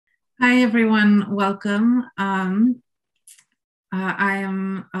Hi, everyone. Welcome. I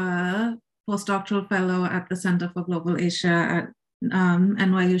am a postdoctoral fellow at the Center for Global Asia at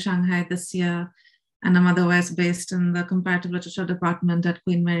NYU Shanghai this year, and I'm otherwise based in the Comparative Literature Department at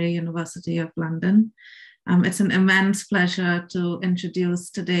Queen Mary University of London. It's an immense pleasure to introduce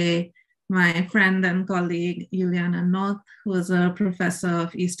today my friend and colleague, Juliana North, who is a professor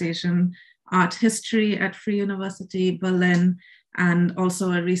of East Asian art history at Free University, Berlin, and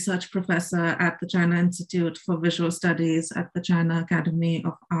also a research professor at the China Institute for Visual Studies at the China Academy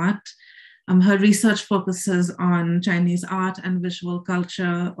of Art. Her research focuses on Chinese art and visual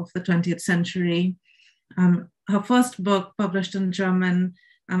culture of the 20th century. Her first book, published in German,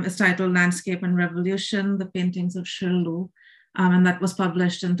 is titled Landscape and Revolution, The Paintings of Shi Lu, and that was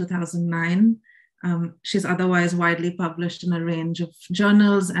published in 2009. She's otherwise widely published in a range of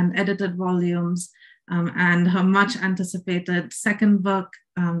journals and edited volumes, and her much anticipated second book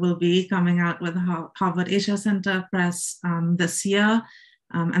will be coming out with Harvard Asia Center Press this year,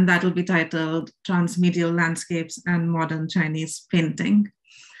 and that will be titled Transmedial Landscapes and Modern Chinese Painting.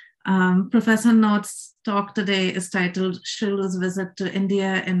 Professor North's talk today is titled Shi Lu's Visit to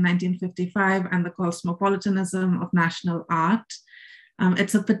India in 1955 and the Cosmopolitanism of National Art.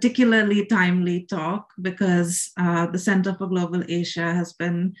 It's a particularly timely talk because the Center for Global Asia has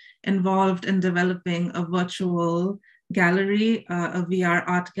been involved in developing a virtual gallery, a VR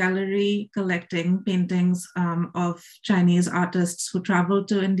art gallery, collecting paintings of Chinese artists who traveled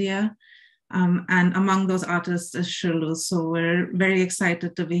to India. And among those artists is Shi Lu. So we're very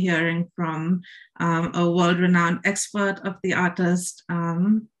excited to be hearing from a world-renowned expert of the artist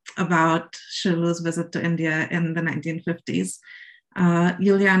about Shi Lu's visit to India in the 1950s.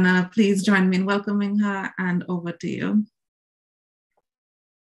 Juliana, please join me in welcoming her, and over to you.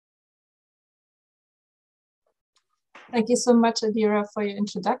 Thank you so much, Adira, for your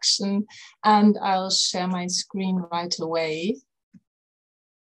introduction, and I'll share my screen right away.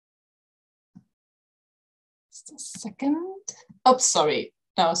 Just a second. Oh, sorry.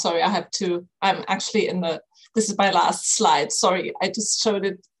 No, sorry, I have to. I'm actually this is my last slide. Sorry, I just showed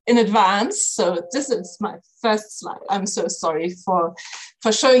it in advance. So this is my first slide. I'm so sorry for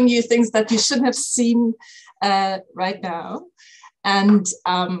showing you things that you shouldn't have seen right now. And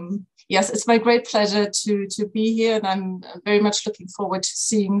yes, it's my great pleasure to be here, and I'm very much looking forward to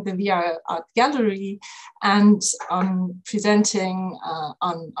seeing the VR art gallery and presenting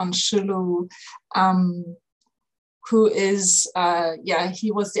on Shi Lu, who is,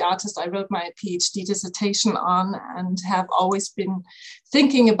 he was the artist I wrote my PhD dissertation on and have always been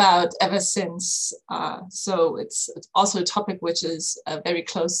thinking about ever since. So it's also a topic which is very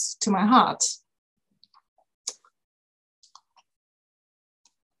close to my heart.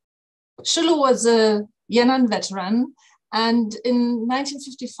 Shi Lu was a Yan'an veteran, and in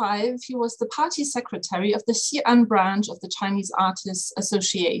 1955, he was the party secretary of the Xi'an branch of the Chinese Artists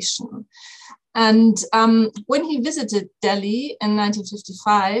Association. And when he visited Delhi in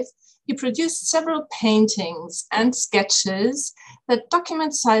 1955, he produced several paintings and sketches that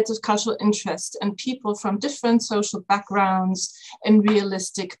document sites of cultural interest and people from different social backgrounds in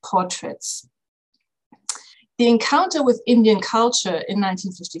realistic portraits. The encounter with Indian culture in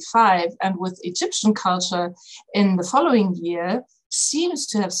 1955 and with Egyptian culture in the following year seems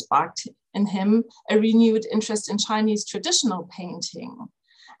to have sparked in him a renewed interest in Chinese traditional painting.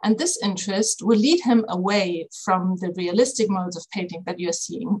 And this interest will lead him away from the realistic modes of painting that you're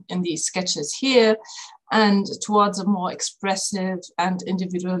seeing in these sketches here and towards a more expressive and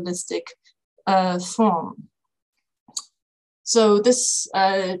individualistic form. So this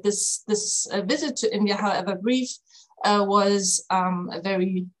visit to India, however brief, was a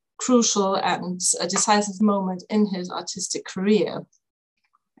very crucial and a decisive moment in his artistic career.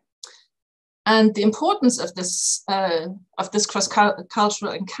 And the importance of this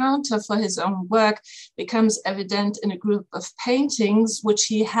cross-cultural encounter for his own work becomes evident in a group of paintings which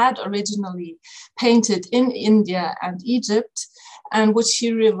he had originally painted in India and Egypt, and which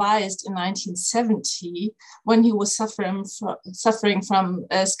he revised in 1970 when he was suffering from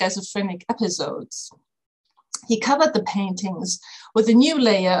schizophrenic episodes. He covered the paintings with a new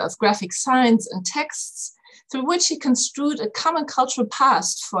layer of graphic signs and texts through which he construed a common cultural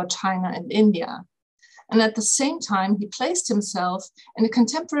past for China and India. And at the same time, he placed himself in a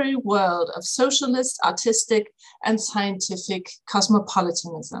contemporary world of socialist, artistic, and scientific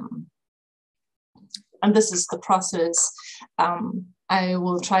cosmopolitanism. And this is the process I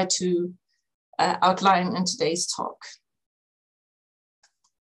will try to outline in today's talk.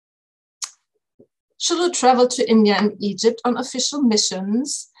 Shi Lu traveled to India and Egypt on official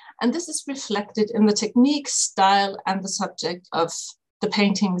missions, and this is reflected in the technique, style, and the subject of the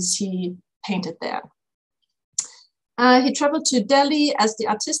paintings he painted there. He traveled to Delhi as the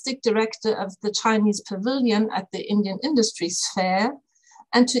artistic director of the Chinese pavilion at the Indian Industries Fair,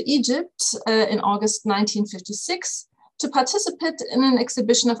 and to Egypt in August 1956 to participate in an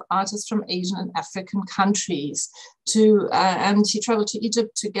exhibition of artists from Asian and African countries. And he traveled to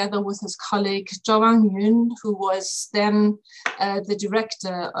Egypt together with his colleague Zhao Wangyun, who was then the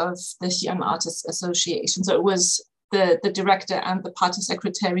director of the Xi'an Artists Association. So it was the director and the party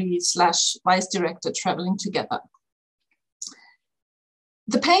secretary / vice director traveling together.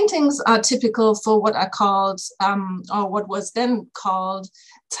 The paintings are typical for what are called, or what was then called,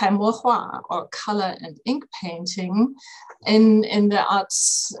 彩墨画, or color and ink painting, in the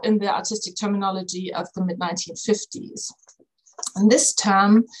artistic terminology of the mid-1950s. And this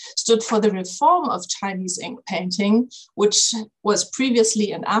term stood for the reform of Chinese ink painting, which was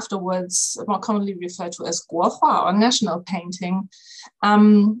previously and afterwards more commonly referred to as guohua, or national painting.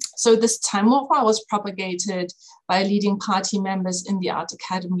 So this 彩墨画 was propagated by leading party members in the art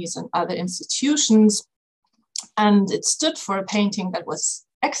academies and other institutions. And it stood for a painting that was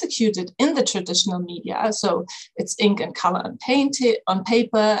executed in the traditional media. So it's ink and color and painted on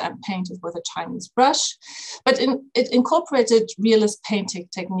paper and painted with a Chinese brush. But it incorporated realist painting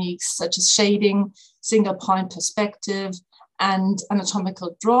techniques such as shading, single point perspective, and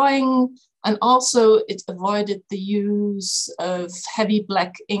anatomical drawing. And also it avoided the use of heavy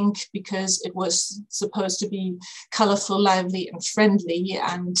black ink because it was supposed to be colorful, lively, and friendly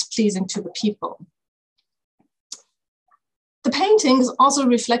and pleasing to the people. The paintings also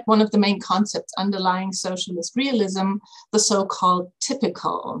reflect one of the main concepts underlying socialist realism, the so-called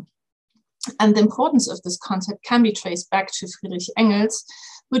typical. And the importance of this concept can be traced back to Friedrich Engels,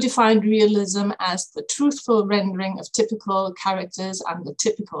 who defined realism as the truthful rendering of typical characters under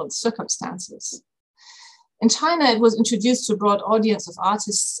typical circumstances. In China, it was introduced to a broad audience of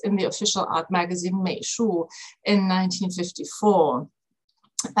artists in the official art magazine Mei Shu in 1954.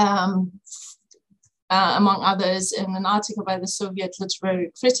 Among others, in an article by the Soviet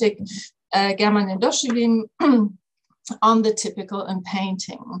literary critic German Nedoshevin on the typical in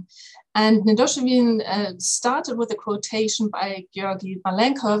painting. And Nedoshevin started with a quotation by Georgy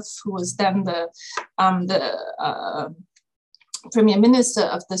Malenkov, who was then the Premier Minister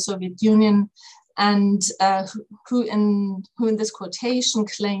of the Soviet Union, and who in this quotation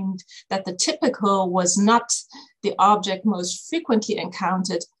claimed that the typical was not the object most frequently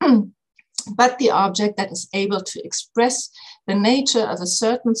encountered, but the object that is able to express the nature of a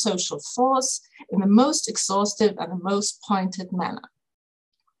certain social force in the most exhaustive and the most pointed manner.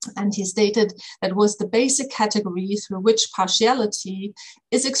 And he stated that was the basic category through which partiality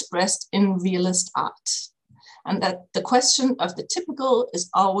is expressed in realist art, and that the question of the typical is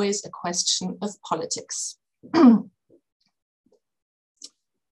always a question of politics.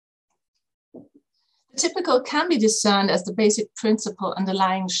 The typical can be discerned as the basic principle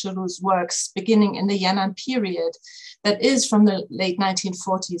underlying Chiru's works beginning in the Yan'an period, that is from the late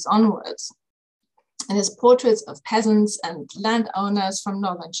 1940s onwards. And his portraits of peasants and landowners from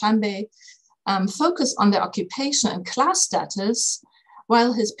northern Shanbei focus on their occupation and class status,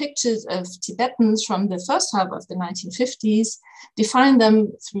 while his pictures of Tibetans from the first half of the 1950s define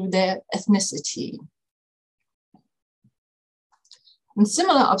them through their ethnicity. And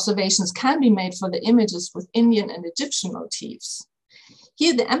similar observations can be made for the images with Indian and Egyptian motifs.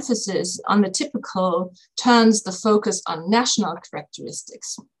 Here, the emphasis on the typical turns the focus on national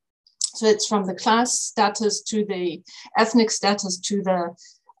characteristics. So it's from the class status to the ethnic status to the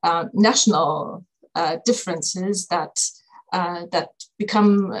national differences that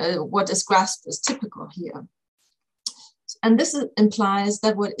become what is grasped as typical here. And this implies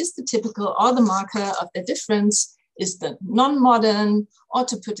that what is the typical or the marker of the difference is the non-modern, or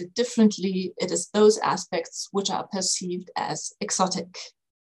to put it differently, it is those aspects which are perceived as exotic.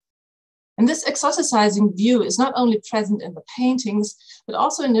 And this exoticizing view is not only present in the paintings, but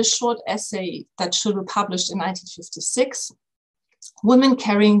also in a short essay that Chiru published in 1956, Women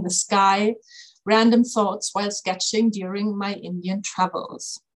Carrying the Sky, Random Thoughts While Sketching During My Indian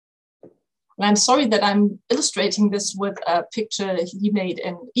Travels. And I'm sorry that I'm illustrating this with a picture he made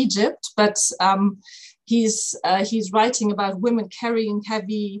in Egypt, but he's writing about women carrying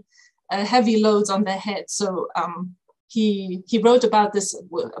heavy loads on their heads. So he wrote about this,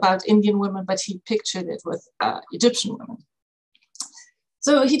 about Indian women, but he pictured it with Egyptian women.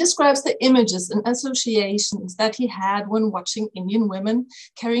 So he describes the images and associations that he had when watching Indian women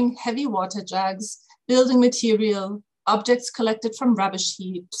carrying heavy water jugs, building material, objects collected from rubbish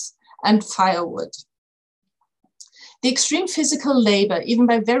heaps, and firewood. The extreme physical labor, even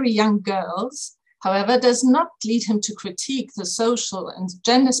by very young girls, however, does not lead him to critique the social and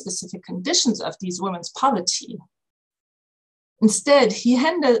gender-specific conditions of these women's poverty. Instead,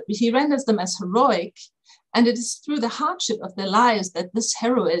 he renders them as heroic, and it is through the hardship of their lives that this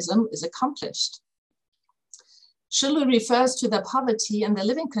heroism is accomplished. Shulu refers to their poverty and their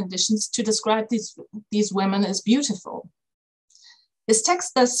living conditions to describe these women as beautiful. His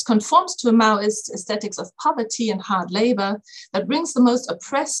text thus conforms to a Maoist aesthetics of poverty and hard labor that brings the most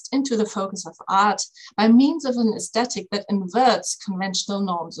oppressed into the focus of art by means of an aesthetic that inverts conventional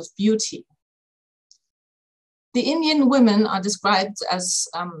norms of beauty. The Indian women are described as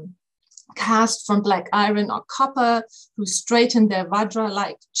cast from black iron or copper, who straighten their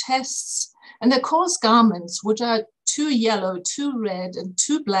vajra-like chests, and their coarse garments, which are too yellow, too red, and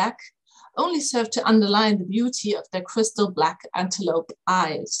too black, only serve to underline the beauty of their crystal black antelope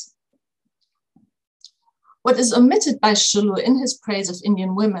eyes. What is omitted by Shulu in his praise of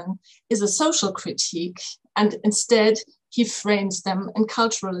Indian women is a social critique, and instead he frames them in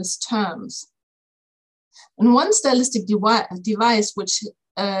culturalist terms. And one stylistic device which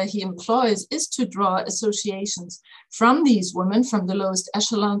he employs is to draw associations from these women, from the lowest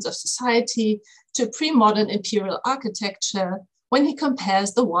echelons of society to pre-modern imperial architecture, when he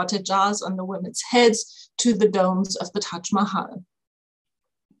compares the water jars on the women's heads to the domes of the Taj Mahal.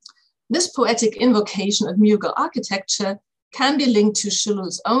 This poetic invocation of Mughal architecture can be linked to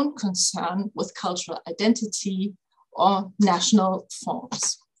Shulu's own concern with cultural identity or national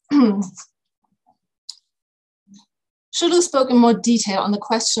forms. Shulu spoke in more detail on the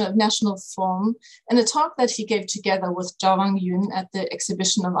question of national form in a talk that he gave together with Zhao Wangyun at the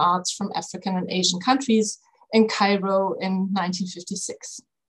Exhibition of Arts from African and Asian countries in Cairo in 1956.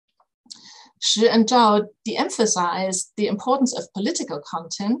 Shi and Zhao de-emphasized the importance of political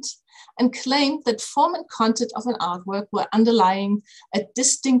content and claimed that form and content of an artwork were underlying a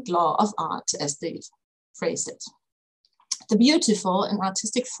distinct law of art, as they phrased it. The beautiful in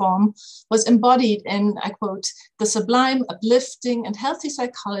artistic form was embodied in, I quote, the sublime, uplifting, and healthy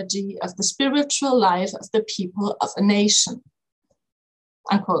psychology of the spiritual life of the people of a nation,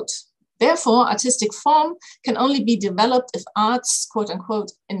 unquote. Therefore, artistic form can only be developed if arts, quote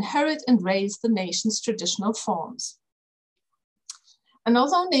unquote, inherit and raise the nation's traditional forms. And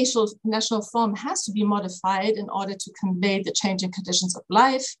although national form has to be modified in order to convey the changing conditions of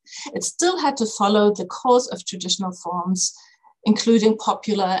life, it still had to follow the course of traditional forms, including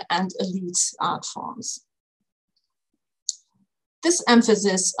popular and elite art forms. This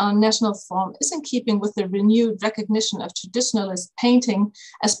emphasis on national form is in keeping with the renewed recognition of traditionalist painting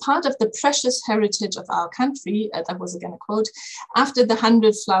as part of the precious heritage of our country, that was again a quote, after the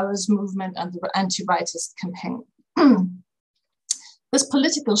 100 Flowers movement and the anti-rightist campaign. This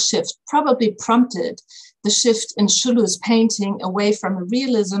political shift probably prompted the shift in Shulu's painting away from a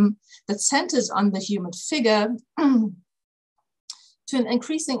realism that centers on the human figure to an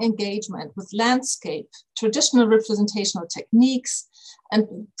increasing engagement with landscape, traditional representational techniques, and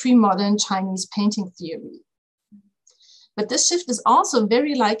pre-modern Chinese painting theory. But this shift is also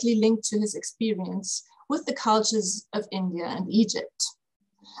very likely linked to his experience with the cultures of India and Egypt.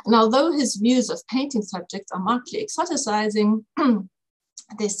 And although his views of painting subjects are markedly exoticizing,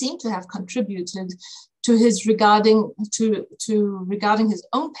 they seem to have contributed to his regarding his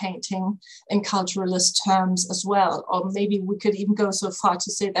own painting in culturalist terms as well. Or maybe we could even go so far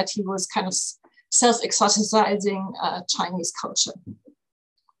to say that he was kind of self-exoticizing Chinese culture.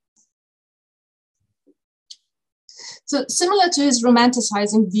 So similar to his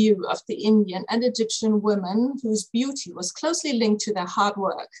romanticizing view of the Indian and Egyptian women whose beauty was closely linked to their hard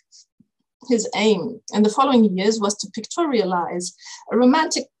work, his aim in the following years was to pictorialize a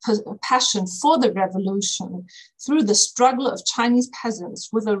romantic passion for the revolution through the struggle of Chinese peasants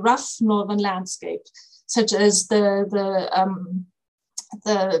with a rough northern landscape, such as the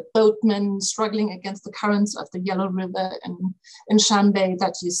boatmen struggling against the currents of the Yellow River in Shanbei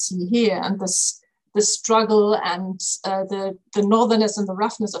that you see here, and the struggle and the northerness and the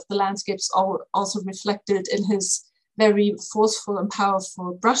roughness of the landscapes also reflected in his very forceful and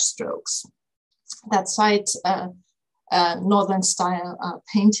powerful brushstrokes that cite northern style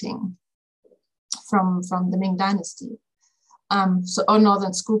painting from the Ming Dynasty, or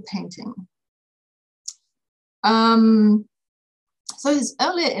northern school painting. So his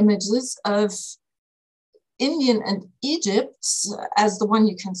earlier images of Indian and Egypt, as the one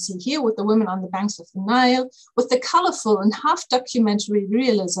you can see here with the women on the banks of the Nile, with the colorful and half-documentary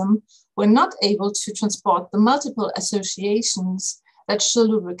realism, were not able to transport the multiple associations that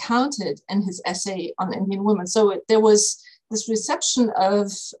Shulu recounted in his essay on Indian women. So there was this reception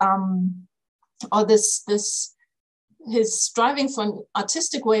of, or this his striving for an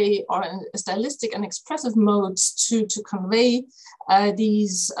artistic way or a stylistic and expressive modes to convey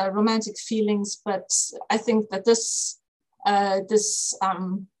these romantic feelings. But I think that this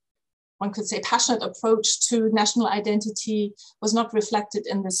one could say passionate approach to national identity was not reflected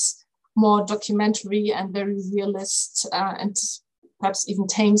in this more documentary and very realist and perhaps even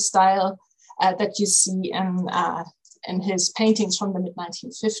tame style that you see in his paintings from the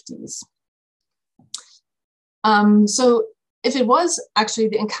mid-1950s. So if it was actually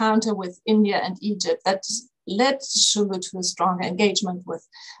the encounter with India and Egypt that led Shulu to a stronger engagement with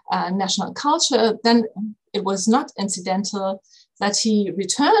national culture, then it was not incidental that he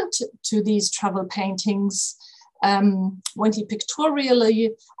returned to these travel paintings when he pictorially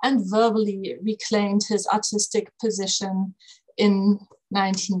and verbally reclaimed his artistic position in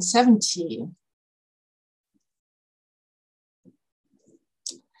 1970.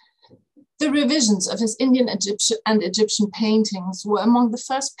 The revisions of his Indian and Egyptian paintings were among the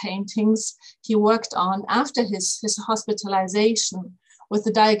first paintings he worked on after his hospitalization with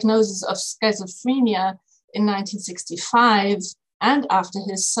the diagnosis of schizophrenia in 1965 and after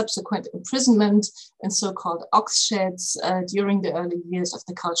his subsequent imprisonment in so-called ox sheds during the early years of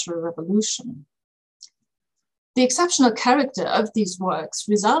the Cultural Revolution. The exceptional character of these works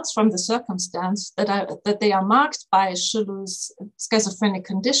results from the circumstance that they are marked by Shulu's schizophrenic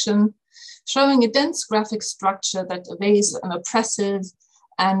condition, showing a dense graphic structure that conveys an oppressive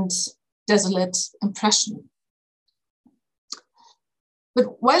and desolate impression.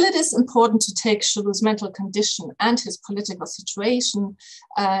 But while it is important to take Shulu's mental condition and his political situation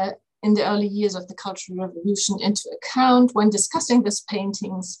in the early years of the Cultural Revolution into account when discussing these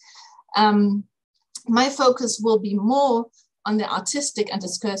paintings, my focus will be more on the artistic and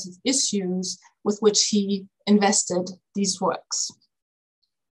discursive issues with which he invested these works.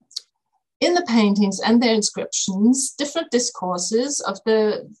 In the paintings and their inscriptions, different discourses of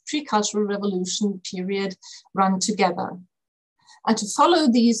the pre-Cultural Revolution period run together. And to follow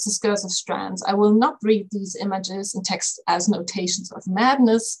these discursive strands, I will not read these images in text as notations of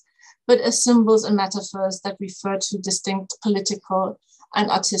madness, but as symbols and metaphors that refer to distinct political and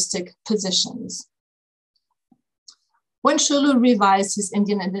artistic positions. When Shulu revised his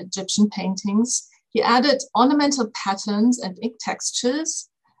Indian and Egyptian paintings, he added ornamental patterns and ink textures,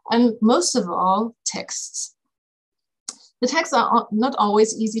 and most of all, texts. The texts are not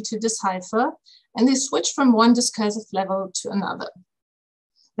always easy to decipher, and they switch from one discursive level to another.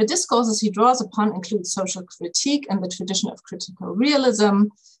 The discourses he draws upon include social critique and the tradition of critical realism,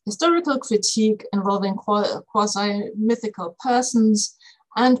 historical critique involving quasi-mythical persons,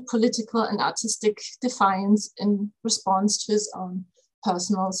 and political and artistic defiance in response to his own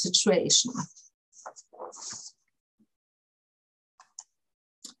personal situation.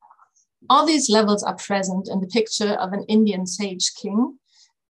 All these levels are present in the picture of an Indian sage king.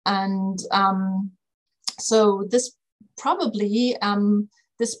 And so this probably,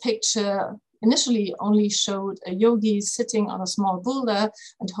 this picture initially only showed a yogi sitting on a small boulder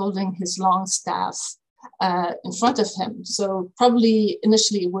and holding his long staff in front of him. So probably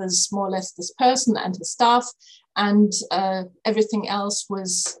initially it was more or less this person and his staff, and everything else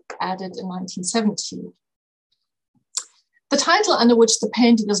was added in 1970. The title under which the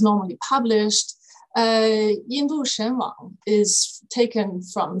painting is normally published, Yindu Shenwang, is taken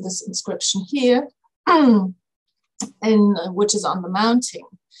from this inscription here, which is on the mounting.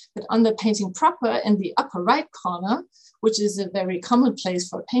 But on the painting proper, in the upper right corner, which is a very common place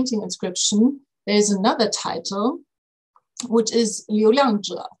for a painting inscription, there's another title, which is Liu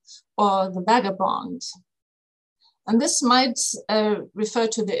Liangzhe, or the vagabond. And this might refer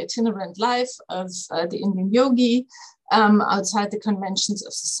to the itinerant life of the Indian yogi outside the conventions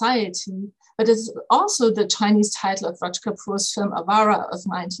of society, but it's also the Chinese title of Raj Kapoor's film Avara of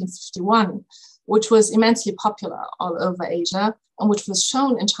 1951, which was immensely popular all over Asia and which was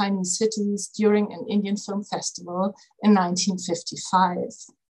shown in Chinese cities during an Indian film festival in 1955.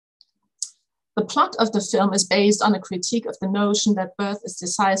 The plot of the film is based on a critique of the notion that birth is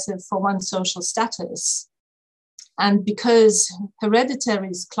decisive for one's social status. And because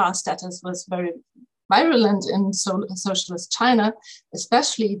hereditary class status was very virulent in socialist China,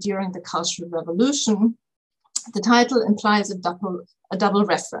 especially during the Cultural Revolution, the title implies a double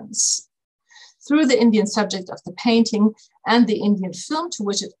reference. Through the Indian subject of the painting and the Indian film to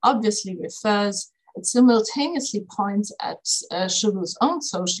which it obviously refers, it simultaneously points at Shulu's own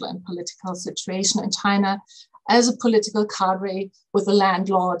social and political situation in China as a political cadre with a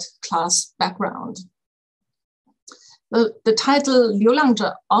landlord class background. The title Liu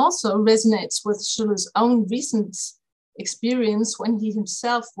Liangzhe also resonates with Shulu's own recent experience when he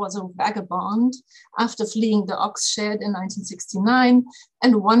himself was a vagabond after fleeing the ox shed in 1969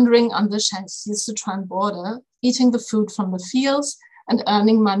 and wandering on the Shanxi-Sichuan border, eating the food from the fields and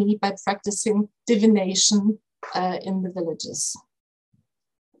earning money by practicing divination in the villages.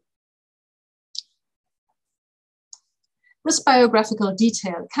 This biographical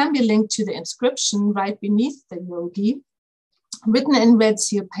detail can be linked to the inscription right beneath the yogi, written in red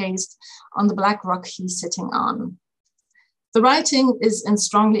seal paste on the black rock he's sitting on. The writing is in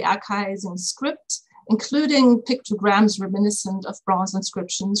strongly archaizing script, including pictograms reminiscent of bronze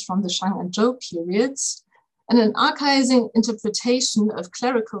inscriptions from the Shang and Zhou periods, and an archaizing interpretation of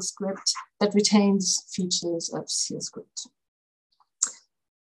clerical script that retains features of seal script.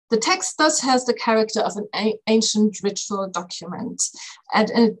 The text thus has the character of an ancient ritual document, and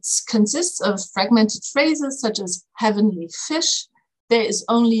it consists of fragmented phrases such as heavenly fish, there is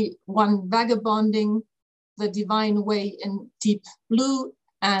only one vagabonding, the divine way in deep blue,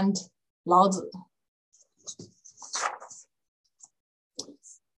 and Lao Tzu.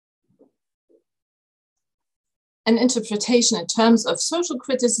 An interpretation in terms of social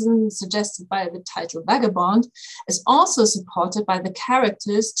criticism suggested by the title Vagabond is also supported by the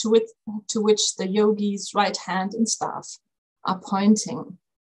characters to which the yogi's right hand and staff are pointing.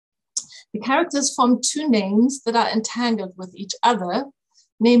 The characters form two names that are entangled with each other,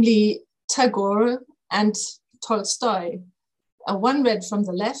 namely Tagore and Tolstoy, one read from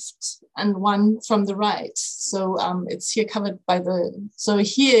the left and one from the right. So it's here covered by so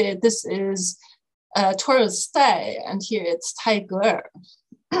here this is Tolstoy, and here it's Tiger.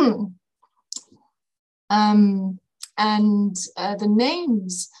 The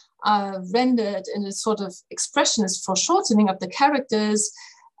names are rendered in a sort of expressionist foreshortening of the characters,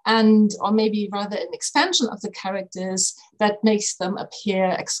 or maybe rather an expansion of the characters that makes them appear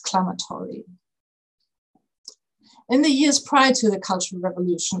exclamatory. In the years prior to the Cultural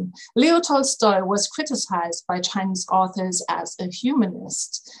Revolution, Leo Tolstoy was criticized by Chinese authors as a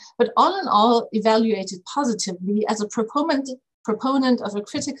humanist, but all in all evaluated positively as a proponent of a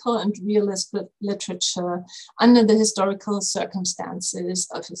critical and realist literature under the historical circumstances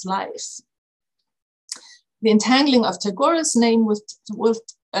of his life. The entangling of Tagore's name with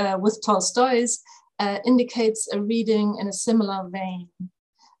Tolstoy's indicates a reading in a similar vein.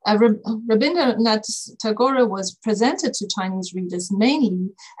 Rabindranath Tagore was presented to Chinese readers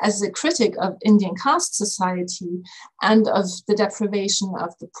mainly as a critic of Indian caste society and of the deprivation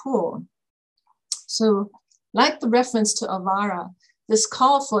of the poor. So, like the reference to Avara, this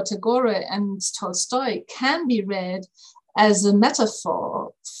call for Tagore and Tolstoy can be read as a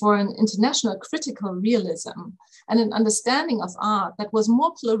metaphor for an international critical realism and an understanding of art that was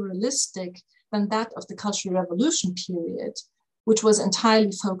more pluralistic than that of the Cultural Revolution period, which was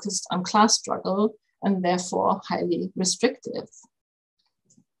entirely focused on class struggle and therefore highly restrictive.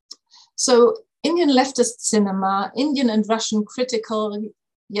 So Indian leftist cinema, Indian and Russian critical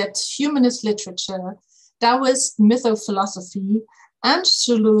yet humanist literature, Taoist mythophilosophy, and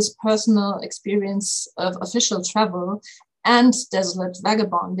Chulu's personal experience of official travel and desolate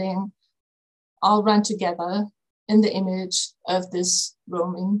vagabonding all run together in the image of this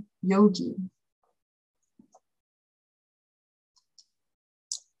roaming yogi.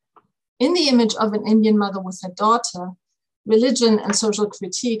 In the image of an Indian mother with her daughter, religion and social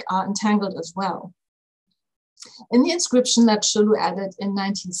critique are entangled as well. In the inscription that Chulu added in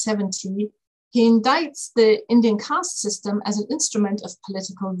 1970, he indicts the Indian caste system as an instrument of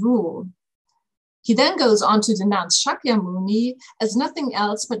political rule. He then goes on to denounce Shakyamuni as nothing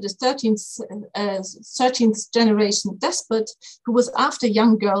else but a 13th generation despot who was after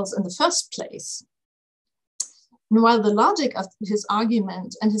young girls in the first place. And while the logic of his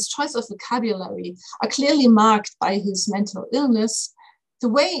argument and his choice of vocabulary are clearly marked by his mental illness, the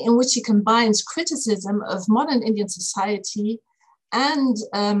way in which he combines criticism of modern Indian society and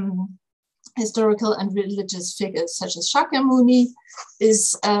historical and religious figures such as Shakyamuni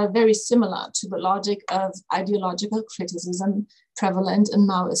is very similar to the logic of ideological criticism prevalent in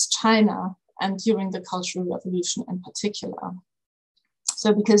Maoist China and during the Cultural Revolution in particular.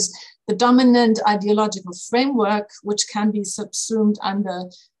 So because the dominant ideological framework, which can be subsumed under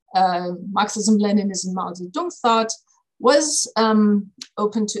Marxism, Leninism, Mao Zedong thought, was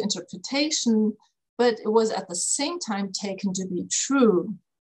open to interpretation, but it was at the same time taken to be true.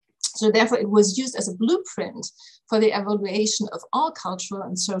 So therefore it was used as a blueprint for the evaluation of all cultural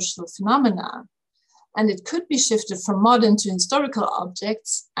and social phenomena. And it could be shifted from modern to historical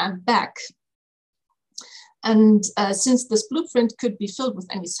objects and back. And since this blueprint could be filled with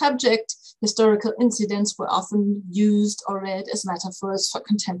any subject, historical incidents were often used or read as metaphors for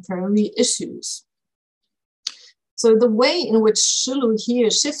contemporary issues. So the way in which Shilu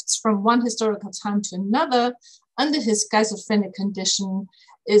here shifts from one historical time to another under his schizophrenic condition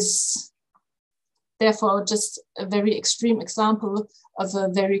is therefore just a very extreme example of a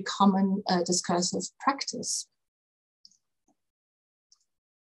very common discursive practice.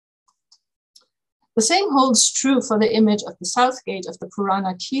 The same holds true for the image of the south gate of the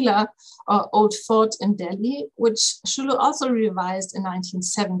Purana Kila, or Old Fort in Delhi, which Shilu also revised in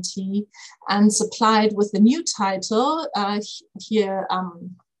 1970 and supplied with the new title here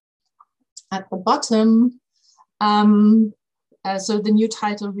at the bottom. So the new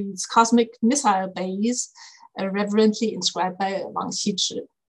title reads Cosmic Missile Bays, reverently inscribed by Wang Xizhi.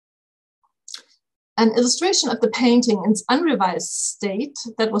 An illustration of the painting in its unrevised state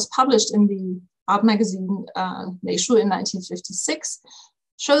that was published in the art magazine Meishu in 1956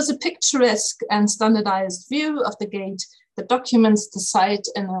 shows a picturesque and standardized view of the gate that documents the site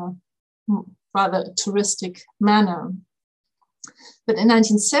in a rather touristic manner. But in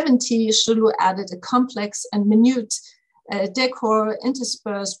 1970, Shilu added a complex and minute decor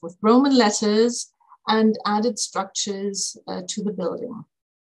interspersed with Roman letters and added structures to the building.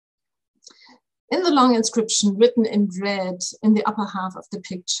 In the long inscription written in red in the upper half of the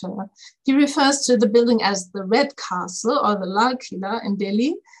picture, he refers to the building as the Red Castle or the Lal Kila in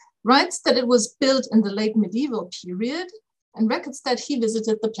Delhi, writes that it was built in the late medieval period, and records that he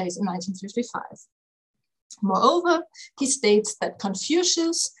visited the place in 1955. Moreover, he states that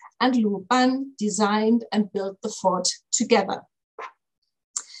Confucius and Lu Ban designed and built the fort together.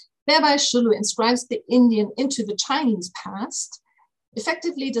 Thereby, Shilu inscribes the Indian into the Chinese past,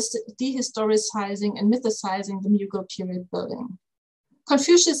 effectively dehistoricizing and mythicizing the Mughal period building.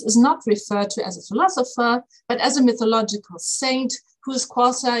 Confucius is not referred to as a philosopher, but as a mythological saint who is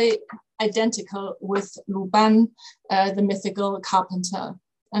quasi-identical with Lu Ban, the mythical carpenter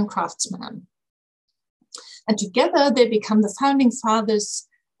and craftsman. And together they become the founding fathers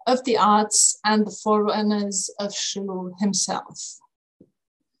of the arts and the forerunners of Shilu himself.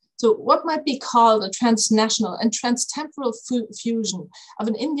 So what might be called a transnational and transtemporal fusion of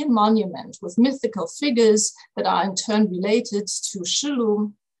an Indian monument with mythical figures that are in turn related to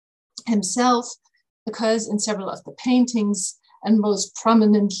Shilu himself occurs in several of the paintings and most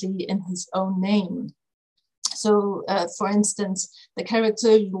prominently in his own name. So for instance, the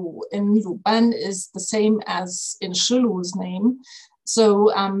character Lu in Lu Ban is the same as in Shilu's name,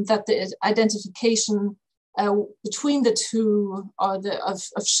 so that the identification between the two, or of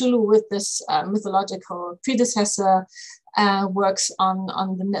Shilu with this mythological predecessor, works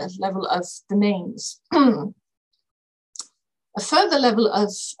on the level of the names. A further level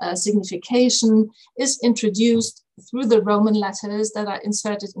of signification is introduced through the Roman letters that are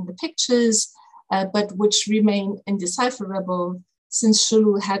inserted in the pictures, but which remain indecipherable since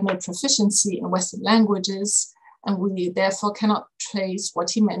Shilu had no proficiency in Western languages, and we therefore cannot trace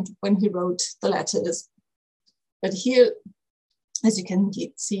what he meant when he wrote the letters. But here, as you can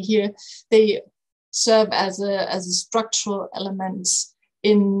see here, they serve as a structural element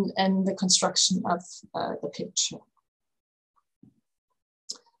in the construction of the picture.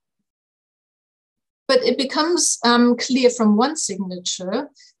 But it becomes clear from one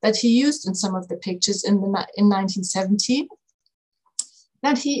signature that he used in some of the pictures in 1970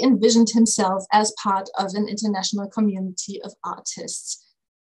 that he envisioned himself as part of an international community of artists.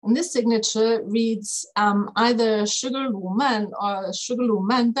 And this signature reads either Sugar Lu Man or Sugar Lu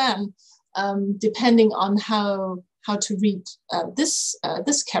Man Dan, depending on how to read this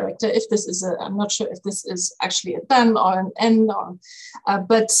character. If this is I'm not sure if this is actually a Dan or an N,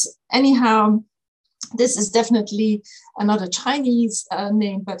 but anyhow, this is definitely not a Chinese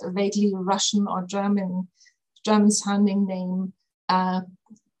name, but a vaguely Russian or German sounding name,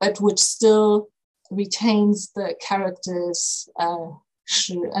 but which still retains the characters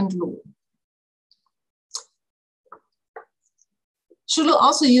Shi and Lu. Shilu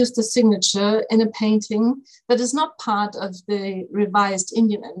also used the signature in a painting that is not part of the revised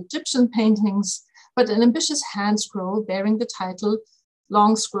Indian and Egyptian paintings, but an ambitious hand scroll bearing the title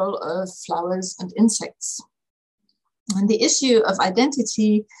Long Scroll of Flowers and Insects. And the issue of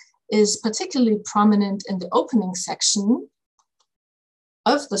identity is particularly prominent in the opening section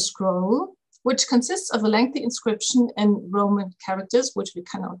of the scroll, which consists of a lengthy inscription in Roman characters, which we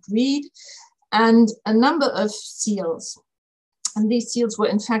cannot read, and a number of seals. And these seals were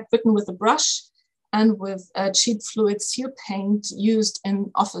in fact written with a brush and with cheap fluid seal paint used in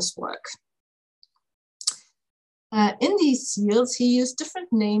office work. In these seals, he used different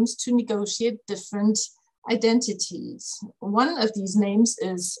names to negotiate different identities. One of these names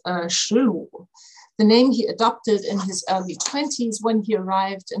is Shilu. the name he adopted in his early 20s when he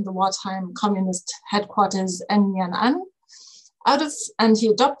arrived in the wartime communist headquarters in Yan'an. And he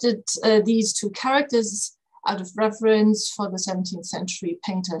adopted these two characters out of reverence for the 17th century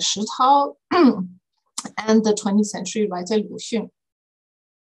painter Shi Tao and the 20th century writer Liu Xun.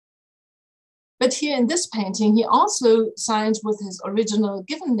 But here in this painting, he also signs with his original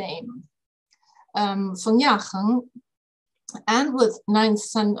given name, Feng Yaheng, and with ninth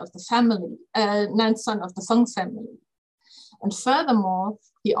son of the Feng family. And furthermore,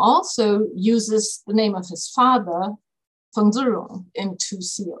 he also uses the name of his father, Feng Zirong, in two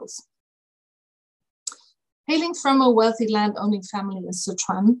seals. Hailing from a wealthy land-owning family in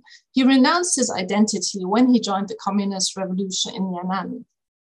Sichuan, he renounced his identity when he joined the communist revolution in Yan'an.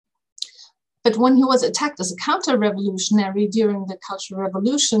 But when he was attacked as a counter-revolutionary during the Cultural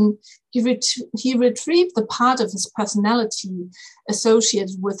Revolution, he retrieved the part of his personality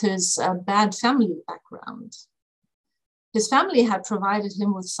associated with his bad family background. His family had provided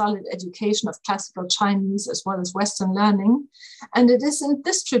him with solid education of classical Chinese as well as Western learning, and it is in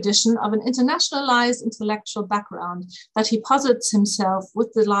this tradition of an internationalized intellectual background that he posits himself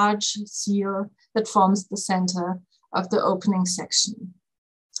with the large seal that forms the center of the opening section.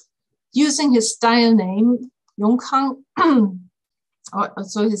 Using his style name, Yongkang,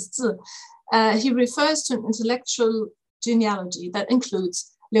 so his zi, he refers to an intellectual genealogy that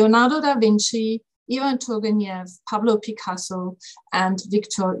includes Leonardo da Vinci, Ivan Turgenev, Pablo Picasso, and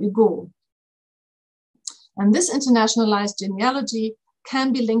Victor Hugo. And this internationalized genealogy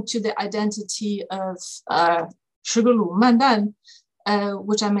can be linked to the identity of Shigulu Mandan,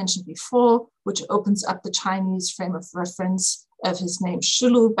 which I mentioned before, which opens up the Chinese frame of reference of his name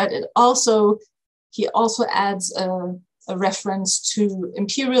Shilu, but he also adds a reference to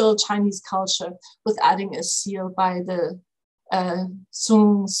imperial Chinese culture with adding a seal by the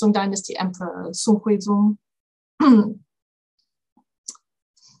Song Dynasty Emperor Song Huizong.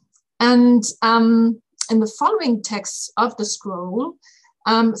 And in the following texts of the scroll,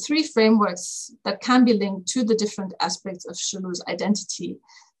 three frameworks that can be linked to the different aspects of Shilu's identity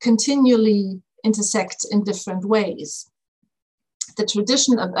continually intersect in different ways. The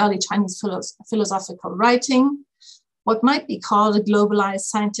tradition of early Chinese philosophical writing, what might be called a globalized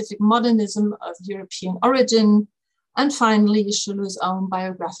scientific modernism of European origin, and finally, Shilu's own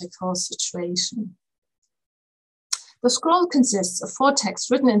biographical situation. The scroll consists of 4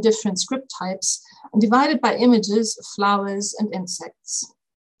 texts written in different script types and divided by images of flowers and insects.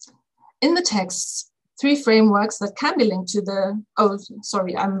 In the texts, 3 frameworks that can be linked to the,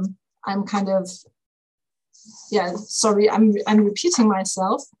 I'm repeating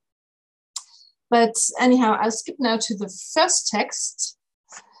myself. But anyhow, I'll skip now to the first text,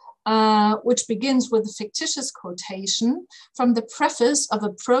 which begins with a fictitious quotation from the preface of a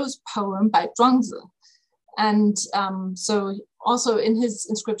prose poem by Zhuangzi. And so also in his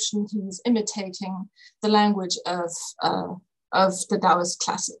inscription, he's imitating the language of the Taoist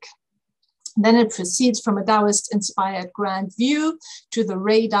classic. Then it proceeds from a Taoist-inspired grand view to the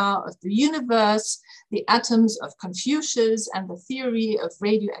radar of the universe, the atoms of Confucius, and the theory of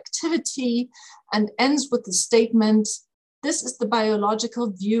radioactivity, and ends with the statement, "This is the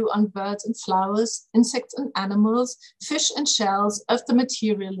biological view on birds and flowers, insects and animals, fish and shells of the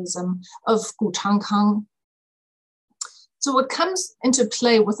materialism of Gu Changkang." So what comes into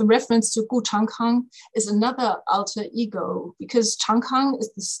play with the reference to Gu Changkang is another alter ego, because Changkang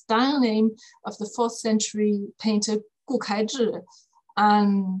is the style name of the 4th century painter Gu Kaizhi,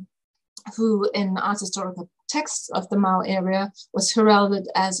 who in art historical texts of the Mao area was heralded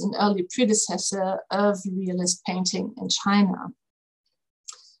as an early predecessor of realist painting in China.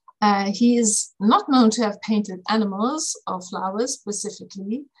 He is not known to have painted animals or flowers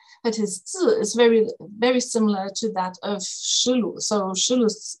specifically, but his zi is very, very similar to that of Shilu. So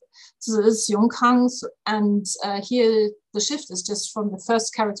Shilu's zi is Yongkang, and here the shift is just from the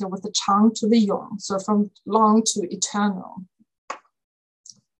first character with the Chang to the Yong, so from long to eternal.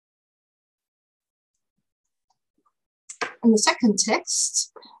 And the second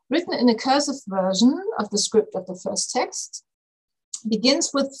text, written in a cursive version of the script of the first text,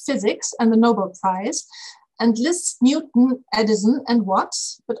 begins with physics and the Nobel Prize, and lists Newton, Edison, and Watt,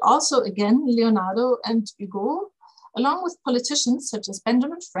 but also again Leonardo and Hugo, along with politicians such as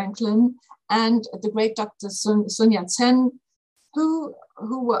Benjamin Franklin and the great Dr. Sun Yat-sen, who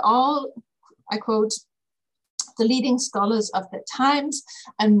were all, I quote, "the leading scholars of their times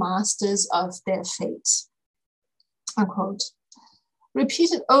and masters of their fate," unquote.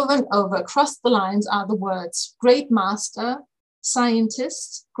 Repeated over and over across the lines are the words great master,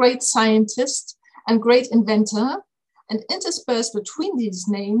 scientist, and great inventor, and interspersed between these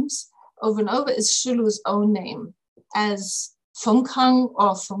names over and over is Shulu's own name as Fengkang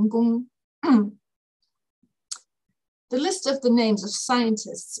or Fenggung. The list of the names of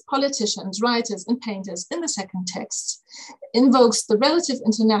scientists, politicians, writers, and painters in the second text invokes the relative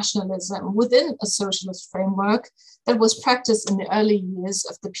internationalism within a socialist framework that was practiced in the early years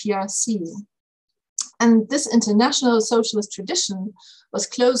of the PRC. And this international socialist tradition was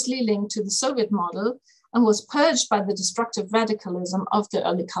closely linked to the Soviet model and was purged by the destructive radicalism of the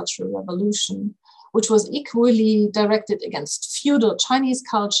early Cultural Revolution, which was equally directed against feudal Chinese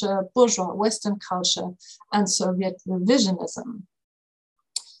culture, bourgeois Western culture, and Soviet revisionism.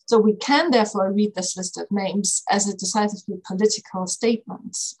 So we can therefore read this list of names as a decisively political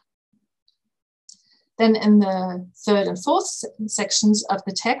statement. Then in the third and fourth sections of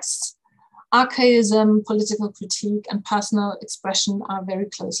the text, archaism, political critique, and personal expression are very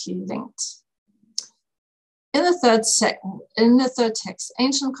closely linked. In the third text,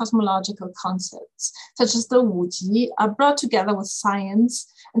 ancient cosmological concepts, such as the Wuji, are brought together with science,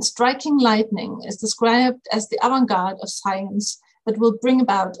 and striking lightning is described as the avant-garde of science that will bring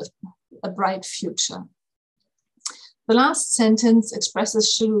about a bright future. The last sentence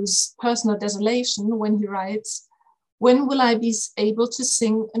expresses Shulu's personal desolation when he writes, "When will I be able to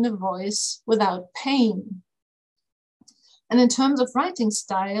sing in a voice without pain?" And in terms of writing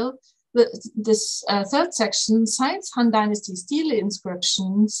style, this third section cites Han Dynasty stele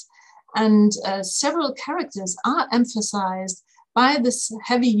inscriptions, and several characters are emphasized by this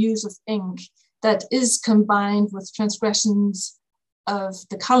heavy use of ink that is combined with transgressions of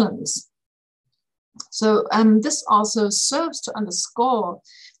the columns. So this also serves to underscore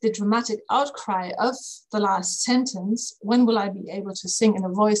the dramatic outcry of the last sentence, "When will I be able to sing in a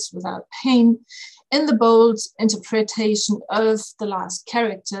voice without pain?" in the bold interpretation of the last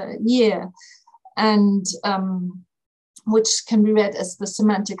character, year, and which can be read as the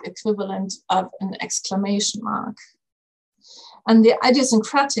semantic equivalent of an exclamation mark. And the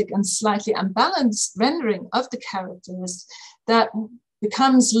idiosyncratic and slightly unbalanced rendering of the characters that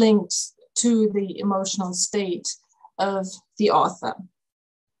becomes linked to the emotional state of the author.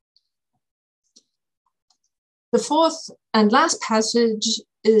 The fourth and last passage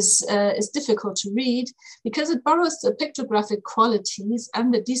is difficult to read because it borrows the pictographic qualities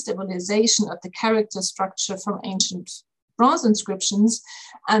and the destabilization of the character structure from ancient bronze inscriptions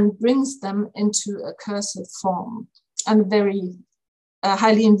and brings them into a cursive form and very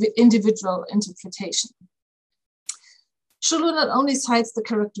highly individual interpretation. Shulu not only cites the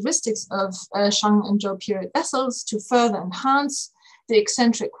characteristics of Shang and Zhou period vessels to further enhance the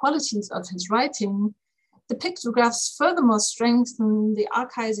eccentric qualities of his writing, the pictographs furthermore strengthen the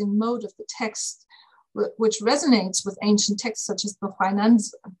archaizing mode of the text, which resonates with ancient texts such as the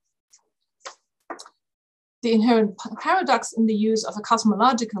Huainanzi. The inherent paradox in the use of a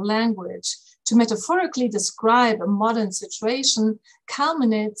cosmological language to metaphorically describe a modern situation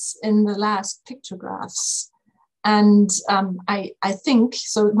culminates in the last pictographs. And I think,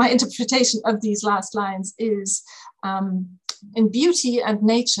 so my interpretation of these last lines is, in beauty and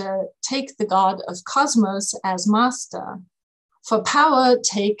nature, take the god of cosmos as master. For power,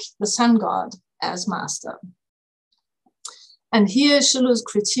 take the sun god as master. And here, Shulu's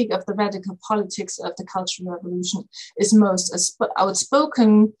critique of the radical politics of the Cultural Revolution is most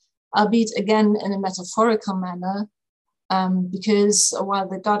outspoken, albeit again in a metaphorical manner, because while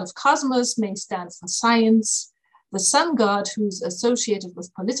the god of cosmos may stand for science, the sun god, who's associated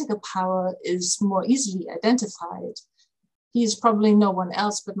with political power, is more easily identified. He is probably no one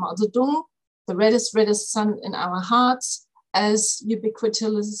else but Mao Zedong, the reddest sun in our hearts, as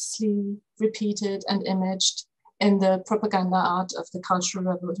ubiquitously repeated and imaged in the propaganda art of the Cultural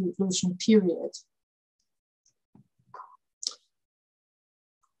Revolution period.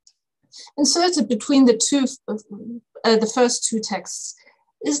 Inserted between the first two texts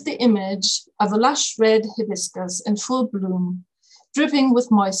is the image of a lush red hibiscus in full bloom, dripping with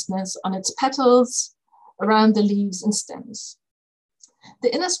moistness on its petals, around the leaves and stems.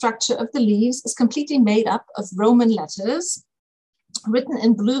 The inner structure of the leaves is completely made up of Roman letters written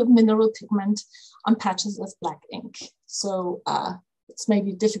in blue mineral pigment on patches of black ink. So it's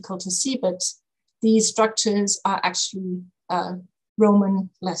maybe difficult to see, but these structures are actually Roman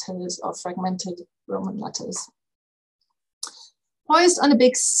letters or fragmented Roman letters. Poised on a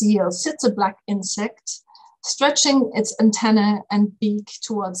big seal sits a black insect, stretching its antennae and beak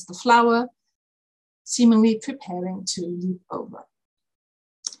towards the flower, seemingly preparing to leap over.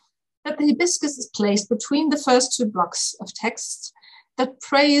 That the hibiscus is placed between the first two blocks of text that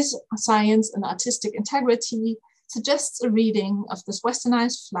praise science and artistic integrity suggests a reading of this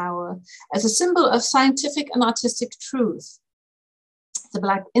westernized flower as a symbol of scientific and artistic truth. The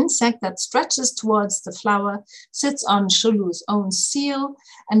black insect that stretches towards the flower sits on Shulu's own seal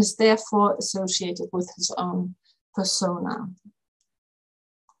and is therefore associated with his own persona.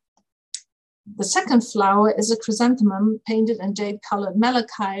 The second flower is a chrysanthemum painted in jade-colored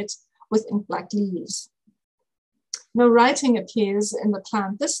malachite with ink black leaves. No writing appears in the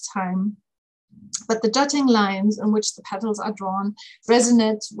plant this time, but the jutting lines in which the petals are drawn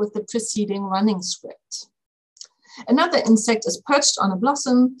resonate with the preceding running script. Another insect is perched on a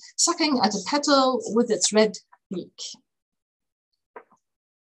blossom, sucking at a petal with its red beak.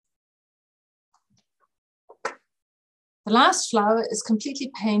 The last flower is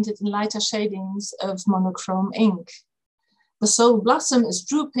completely painted in lighter shadings of monochrome ink. The sole blossom is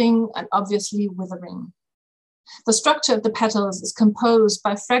drooping and obviously withering. The structure of the petals is composed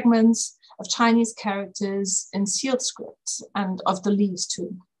by fragments of Chinese characters in sealed script and of the leaves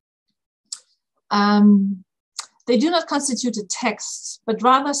too. They do not constitute a text, but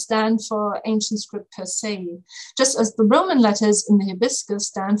rather stand for ancient script per se, just as the Roman letters in the hibiscus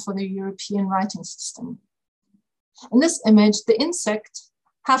stand for the European writing system. In this image, the insect,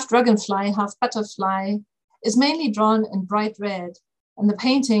 half dragonfly, half butterfly, is mainly drawn in bright red, and the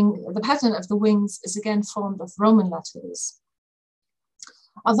pattern of the wings is again formed of Roman letters.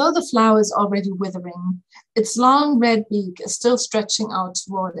 Although the flower is already withering, its long red beak is still stretching out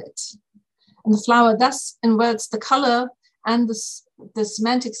toward it. And the flower thus inverts the color and the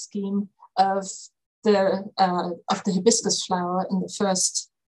semantic scheme of the hibiscus flower in the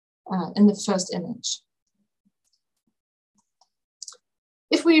first image.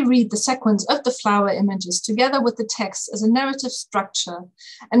 If we read the sequence of the flower images together with the text as a narrative structure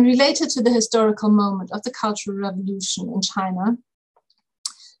and relate it to the historical moment of the Cultural Revolution in China,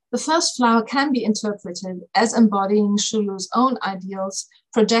 the first flower can be interpreted as embodying Shulu's own ideals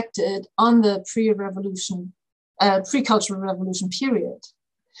projected on the pre-Cultural Revolution period.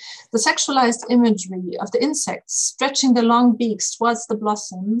 The sexualized imagery of the insects stretching their long beaks towards the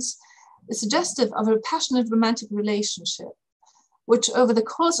blossoms is suggestive of a passionate romantic relationship, which over the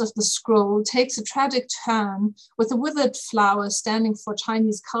course of the scroll takes a tragic turn with the withered flower standing for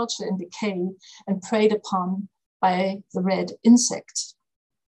Chinese culture in decay and preyed upon by the red insect.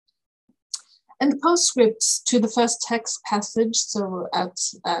 In the postscript to the first text passage, so at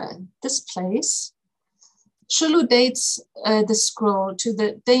this place, Shulu dates the scroll to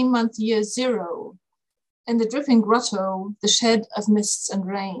the day-month year 0, in the dripping grotto, the shed of mists and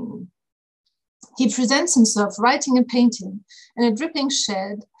rain. He presents himself writing and painting in a dripping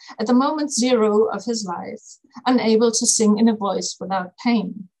shed at the moment 0 of his life, unable to sing in a voice without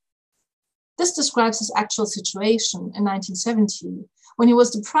pain. This describes his actual situation in 1970, when he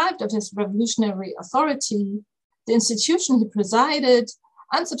was deprived of his revolutionary authority, the institution he presided,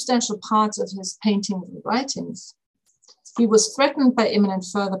 and substantial parts of his paintings and writings. He was threatened by imminent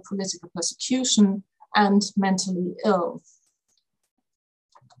further political persecution and mentally ill.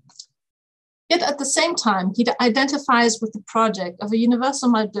 Yet at the same time, he identifies with the project of a universal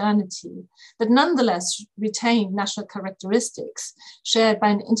modernity that nonetheless retained national characteristics shared by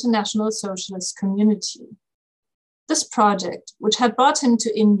an international socialist community. This project, which had brought him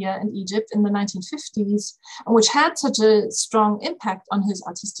to India and Egypt in the 1950s, and which had such a strong impact on his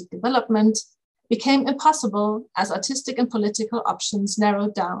artistic development, became impossible as artistic and political options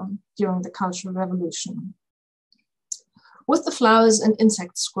narrowed down during the Cultural Revolution. With the flowers and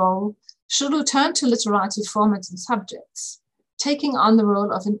insect scroll, Shulu turned to literati formats and subjects, taking on the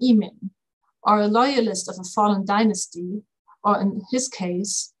role of an emin, or a loyalist of a fallen dynasty, or in his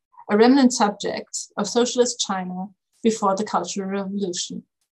case, a remnant subject of socialist China before the Cultural Revolution.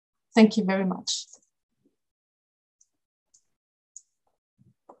 Thank you very much.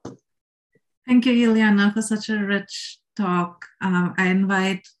 Thank you, Ileana, for such a rich talk. I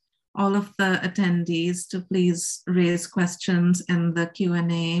invite all of the attendees to please raise questions in the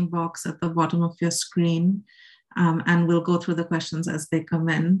Q&A box at the bottom of your screen, and we'll go through the questions as they come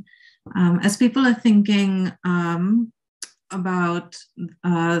in. As people are thinking about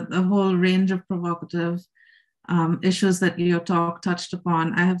a whole range of provocative issues that your talk touched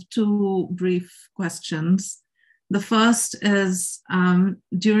upon, I have two brief questions. The first is,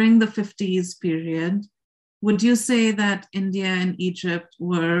 during the 50s period, would you say that India and Egypt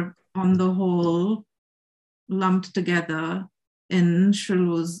were, on the whole, lumped together in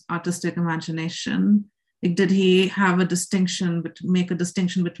Shulu's artistic imagination? Like, did he have a distinction, make a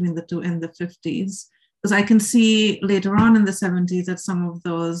distinction between the two in the 50s? Because I can see later on in the 70s that some of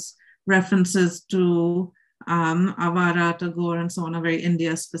those references to Avara, Tagore, and so on are very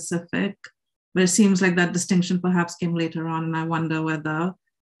India specific. But it seems like that distinction perhaps came later on, and I wonder whether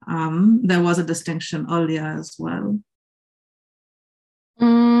there was a distinction earlier as well.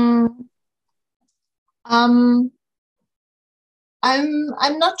 Mm, I'm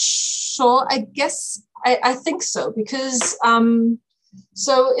not sure. I guess I think so, because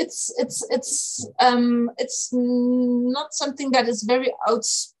so it's not something that is very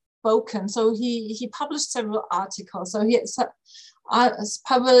outspoken. So he published several articles. So he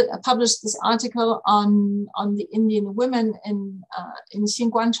published this article on the Indian women in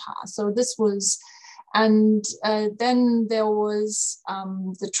Xinguancha. So this was, and then there was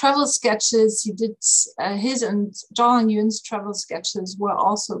the travel sketches. He did his and Zhang Yun's travel sketches were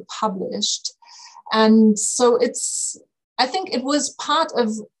also published, and so I think it was part of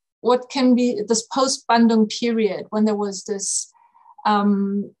what can be this post-Bandung period, when there was this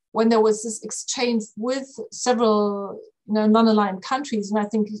exchange with several non-aligned countries, and I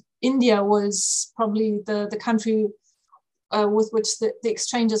think India was probably the country with which the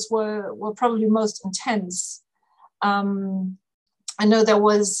exchanges were probably most intense. I know there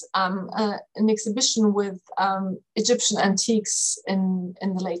was an exhibition with Egyptian antiques in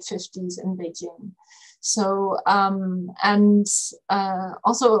the late 50s in Beijing. So, and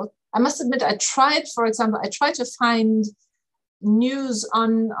also, I must admit, I tried to find news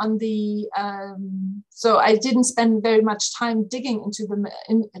on the, so I didn't spend very much time digging into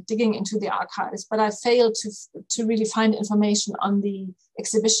the archives, but I failed to really find information on the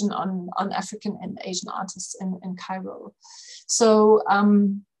exhibition on African and Asian artists in Cairo. So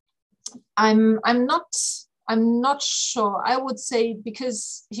I'm not sure. I would say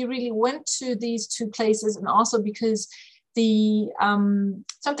because he really went to these two places, and also because the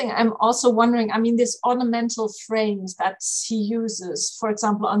something I'm also wondering, I mean, these ornamental frames that he uses, for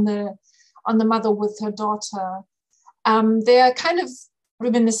example, on the mother with her daughter, they are kind of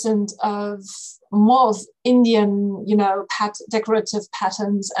reminiscent of more of Indian, decorative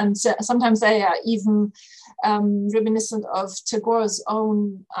patterns, and sometimes they are even reminiscent of Tagore's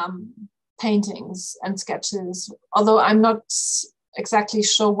own paintings and sketches, although I'm not exactly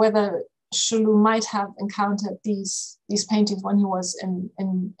sure whether Shulu might have encountered these paintings when he was in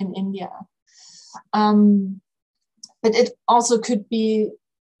India. But it also could be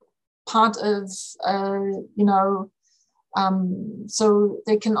part of, so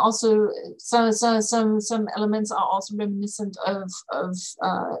they can also, some elements are also reminiscent of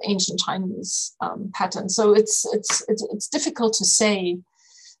ancient Chinese patterns. So it's difficult to say,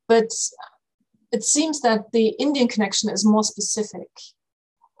 but it seems that the Indian connection is more specific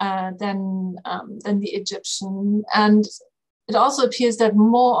than the Egyptian, and it also appears that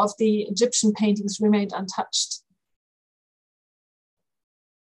more of the Egyptian paintings remained untouched.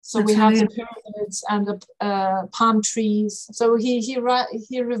 So we have the pyramids and the palm trees. So he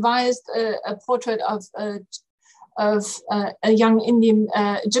revised a portrait of a young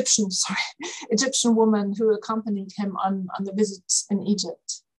Egyptian woman who accompanied him on the visits in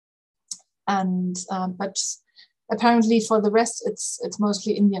Egypt. And but apparently for the rest, it's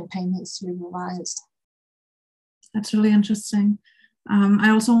mostly Indian paintings he revised. That's really interesting. I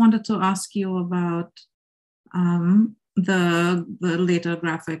also wanted to ask you about the later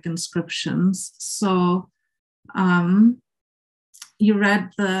graphic inscriptions. So you read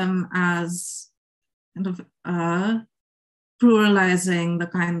them as kind of pluralizing the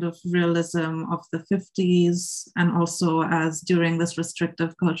kind of realism of the 50s, and also as during this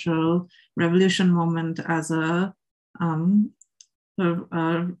restrictive cultural revolution moment as a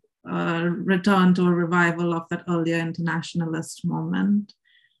return to a revival of that earlier internationalist moment.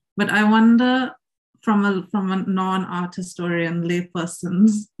 But I wonder, from a non-art historian,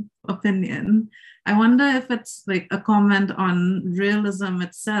 layperson's opinion, I wonder if it's like a comment on realism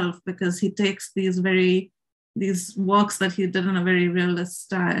itself, because he takes these works that he did in a very realist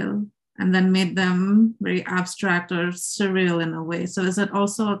style and then made them very abstract or surreal in a way. So is it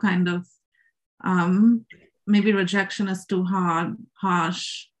also a kind of, maybe rejection is too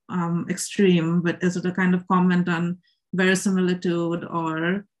harsh, extreme, but is it a kind of comment on verisimilitude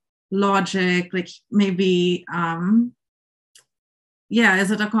or logic, like maybe,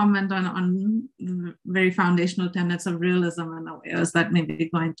 is it a comment on very foundational tenets of realism in a way, or is that maybe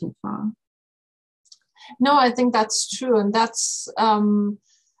going too far? No, I think that's true, and that's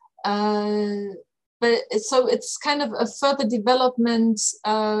but so it's kind of a further development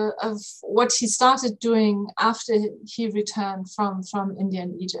of what he started doing after he returned from India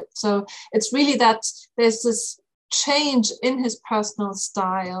and Egypt. So it's really that there's this change in his personal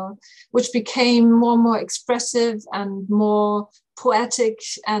style, which became more and more expressive and more poetic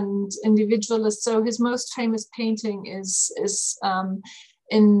and individualist. So his most famous painting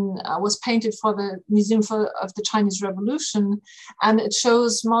was painted for the Museum of the Chinese Revolution, and it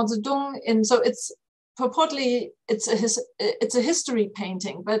shows Mao Zedong so it's purportedly it's a history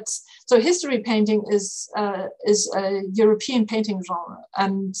painting, but so history painting is a European painting genre,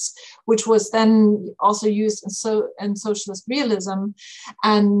 and which was then also used in socialist realism,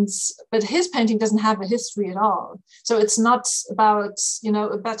 but his painting doesn't have a history at all. So it's not about, you know,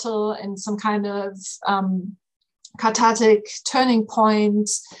 a battle in some kind of cathartic turning point,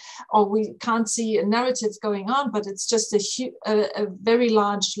 or we can't see a narrative going on, but it's just a very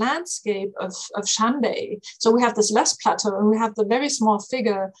large landscape of Shanbei. So we have this less plateau, and we have the very small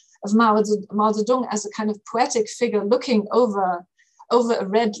figure of Mao Zedong as a kind of poetic figure looking over a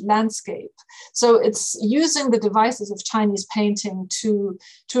red landscape. So it's using the devices of Chinese painting to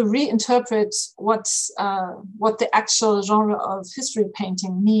reinterpret what the actual genre of history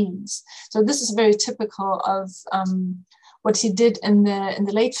painting means. So this is very typical of what he did in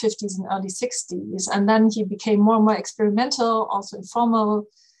the late 50s and early 60s. And then he became more and more experimental, also in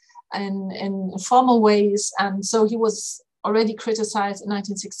formal ways. And so he was already criticized in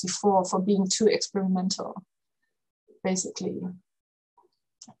 1964 for being too experimental, basically.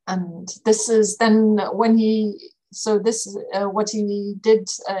 And this is then when this is what he did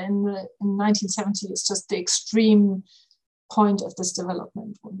in 1970 is just the extreme point of this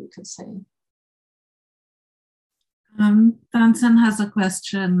development, what we could say. Tansen has a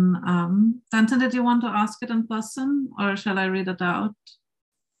question. Tansen, did you want to ask it in person, or shall I read it out?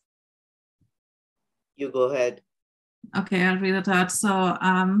 You go ahead. Okay, I'll read it out. So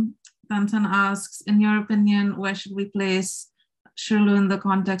Tansen asks, in your opinion, where should we place Shilu in the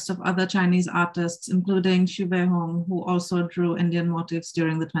context of other Chinese artists, including Xu Beihong, who also drew Indian motifs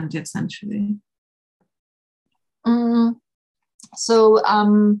during the 20th century?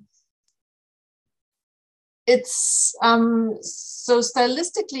 It's so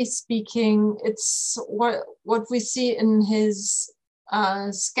stylistically speaking, it's what we see in his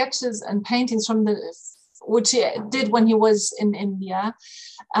sketches and paintings which he did when he was in India.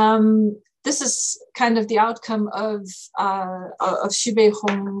 This is kind of the outcome of Xu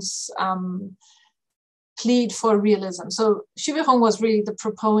Beihong's plead for realism. So Xu Beihong was really the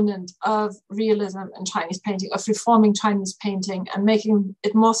proponent of realism in Chinese painting, of reforming Chinese painting and making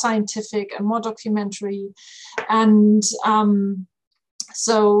it more scientific and more documentary. And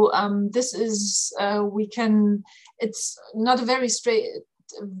this is, it's not a very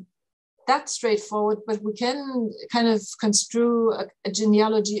straightforward, but we can kind of construe a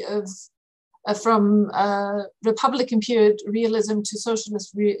genealogy of from Republican period realism to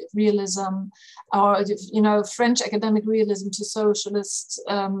socialist realism, or French academic realism to socialist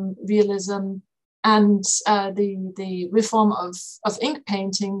realism, and the reform of ink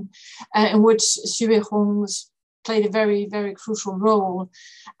painting, in which Xu Beihong played a very, very crucial role.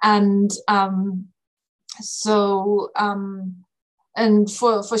 And for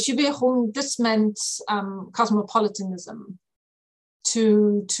Xu Beihong, this meant cosmopolitanism.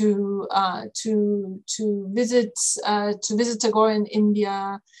 To visit Tagore in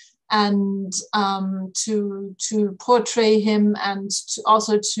India, and to portray him, and so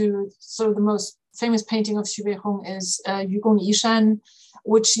the most famous painting of Xu Beihong is Yugong Yishan,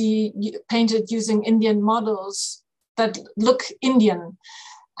 which he painted using Indian models that look Indian,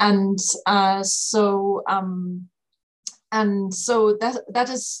 and so that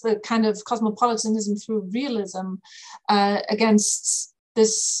is the kind of cosmopolitanism through realism against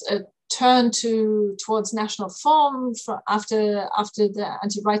this turn towards national form after the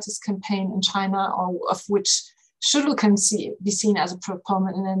anti-rightist campaign in China, or of which Shilu can be seen as a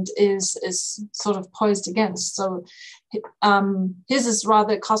proponent and is sort of poised against. So his is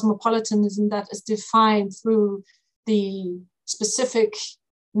rather cosmopolitanism that is defined through the specific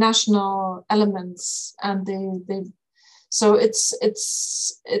national elements, and so it's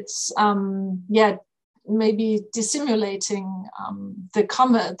maybe dissimulating the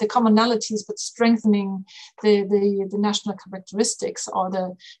commonalities, but strengthening the national characteristics or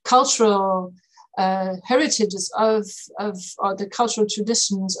the cultural heritages of or the cultural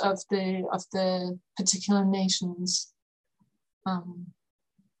traditions of the particular nations.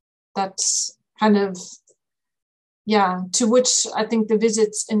 That's kind of to which I think the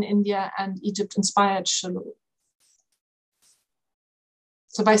visits in India and Egypt inspired Shilu.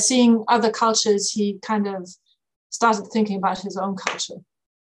 So by seeing other cultures, he kind of started thinking about his own culture.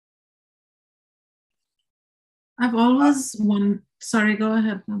 I've always wondered. Sorry, go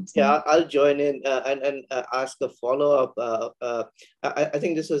ahead. Yeah, I'll join in and ask a follow-up. I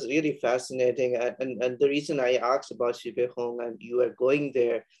think this was really fascinating. And the reason I asked about Xu Beihong, and you are going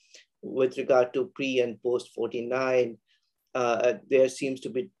there with regard to pre and post 49, there seems to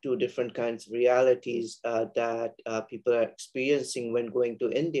be two different kinds of realities that people are experiencing when going to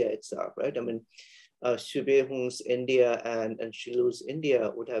India itself, right? I mean, Xu Beihong's India and Shilu's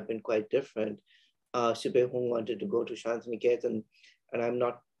India would have been quite different. Xu Beihong wanted to go to Shantiniketan, and I'm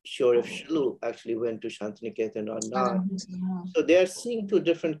not sure if Shilu actually went to Shantiniketan or not. So they are seeing two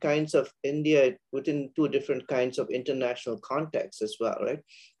different kinds of India within two different kinds of international contexts as well, right?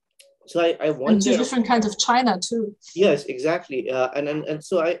 So I wonder. And two different kinds of China too. Yes, exactly. And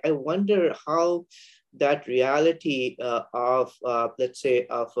so I wonder how that reality of, let's say,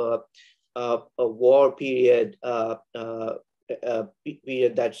 of a war period, period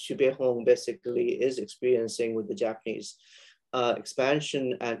that Xu Beihong basically is experiencing with the Japanese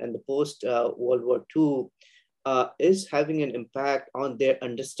expansion and the post World War II is having an impact on their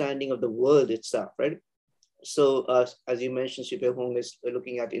understanding of the world itself, right? So as you mentioned, Xu Beihong is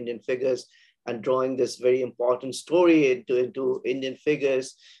looking at Indian figures and drawing this very important story into Indian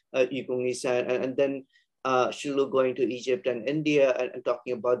figures, and then Shilu going to Egypt and India and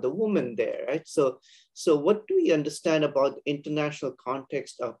talking about the woman there, right? So what do we understand about the international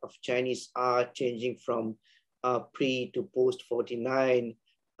context of Chinese art changing from pre to post 49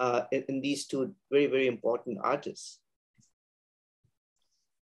 in these two very, very important artists?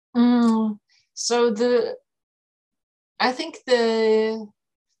 So I think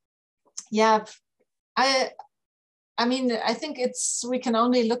I mean, I think we can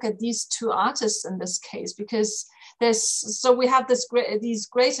only look at these two artists in this case, because we have these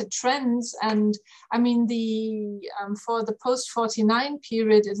greater trends. And I mean, for the post-49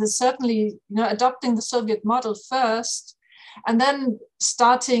 period, it is certainly, adopting the Soviet model first, and then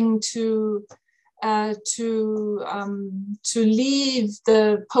starting to leave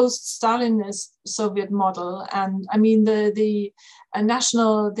the post-Stalinist Soviet model. And I mean, the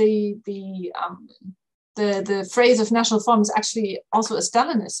phrase of national form is actually also a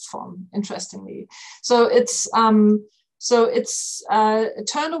Stalinist form, interestingly. So it's a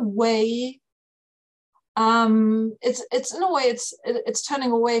turn away. It's in a way it's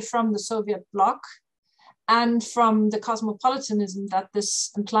turning away from the Soviet bloc and from the cosmopolitanism that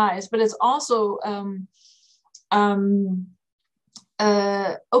this implies, but it's also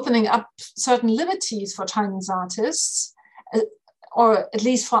opening up certain liberties for Chinese artists, or at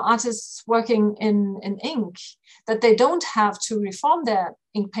least for artists working in ink, that they don't have to reform their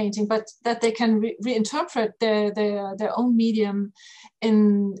ink painting, but that they can reinterpret their own medium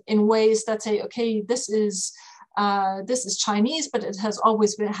in ways that say, okay, this is Chinese, but it has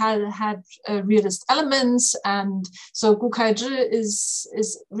always had realist elements. And so Gu Kaizhi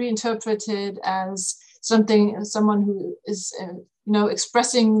is reinterpreted as someone who is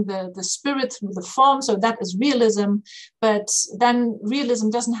expressing the spirit through the form. So that is realism. But then realism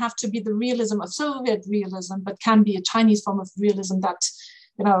doesn't have to be the realism of Soviet realism, but can be a Chinese form of realism that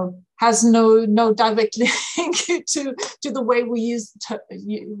has no direct link to the way we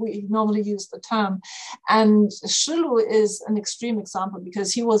normally use the term. And Shilu is an extreme example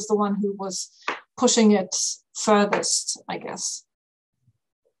because he was the one who was pushing it furthest, I guess.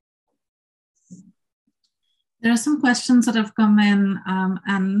 There are some questions that have come in,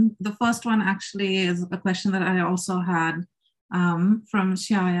 and the first one actually is a question that I also had from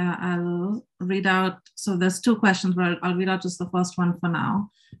Xiaya. I'll read out, so there's two questions, but I'll read out just the first one for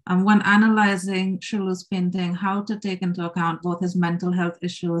now. When analyzing Shilu's painting, how to take into account both his mental health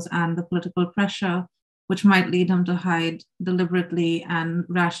issues and the political pressure, which might lead him to hide deliberately and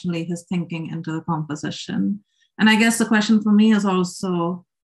rationally his thinking into the composition. And I guess the question for me is also,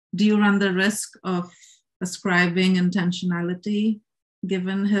 do you run the risk of ascribing intentionality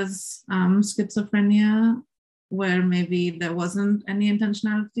given his schizophrenia, where maybe there wasn't any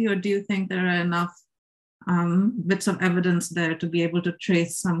intentionality, or do you think there are enough bits of evidence there to be able to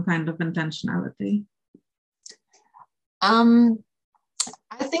trace some kind of intentionality? I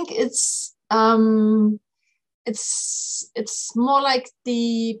think it's more like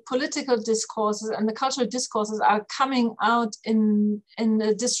the political discourses and the cultural discourses are coming out in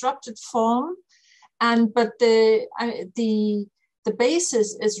a disrupted form, but the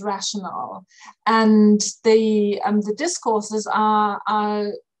basis is rational, and the discourses are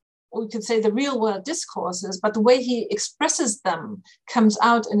we could say the real world discourses, but the way he expresses them comes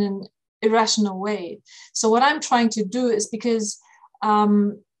out in an irrational way. So what I'm trying to do is, because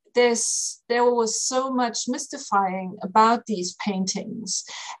there was so much mystifying about these paintings,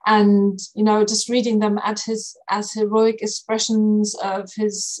 and just reading them as heroic expressions of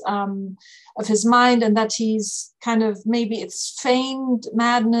his mind, and that he's kind of, maybe it's feigned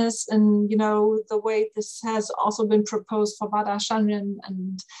madness, and the way this has also been proposed for Bada Shanren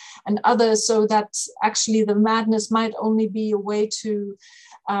and others, so that actually the madness might only be a way to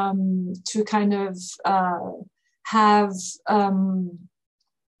kind of have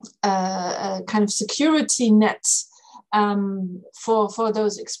kind of security net for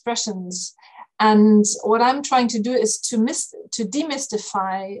those expressions. And what I'm trying to do is to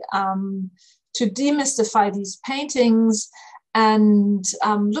demystify these paintings and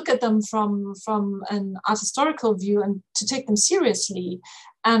look at them from an art historical view and to take them seriously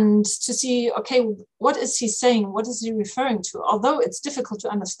and to see, okay, what is he saying? What is he referring to? Although it's difficult to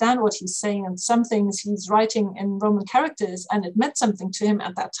understand what he's saying, and some things he's writing in Roman characters and it meant something to him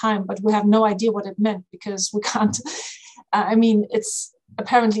at that time, but we have no idea what it meant because we can't, I mean, it's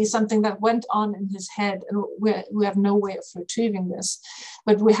apparently something that went on in his head and we have no way of retrieving this.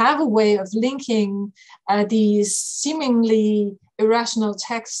 But we have a way of linking these seemingly irrational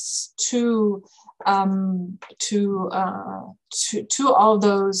texts to all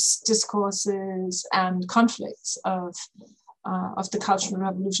those discourses and conflicts of the Cultural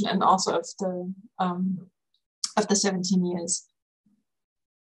Revolution and also of the 17 years.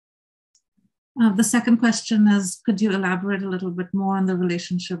 The second question is, could you elaborate a little bit more on the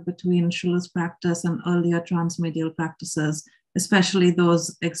relationship between Shulu's practice and earlier transmedial practices, especially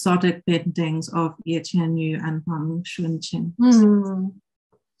those exotic paintings of Ye Qianyu and Pang Shunqin?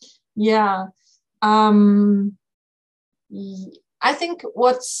 Yeah. I think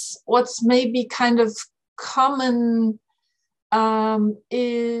what's maybe kind of common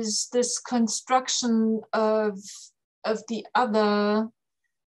is this construction of the other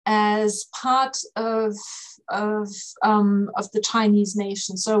as part of the Chinese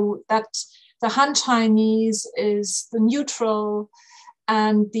nation. So that the Han Chinese is the neutral,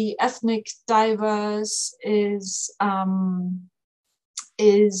 and the ethnic diverse is the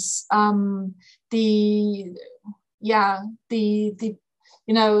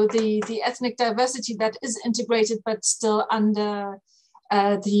ethnic diversity that is integrated but still under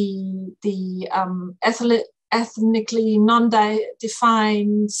the ethnically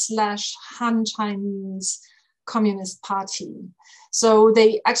non-defined / Han Chinese Communist Party. So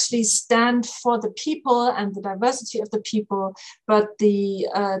they actually stand for the people and the diversity of the people, but the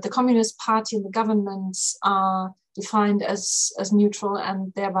Communist Party and the governments are defined as neutral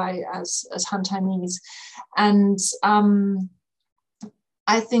and thereby as Han Chinese. And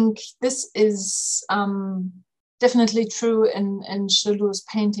I think this is definitely true in Shulu's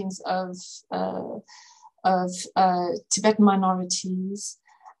paintings of Tibetan minorities,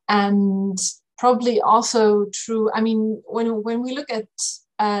 and probably also true. I mean, when we look at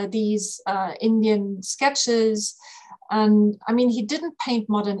these Indian sketches, and I mean, he didn't paint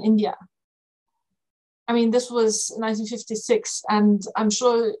modern India. I mean, this was 1956, and I'm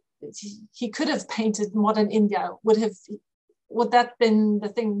sure he could have painted modern India. Would that been the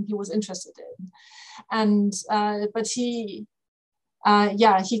thing he was interested in? And but he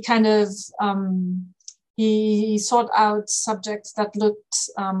kind of he sought out subjects that looked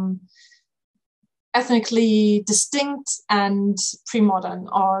ethnically distinct and pre-modern,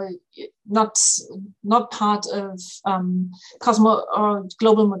 or not part of cosmo or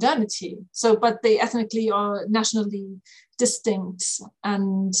global modernity. So, but they ethnically or nationally distinct,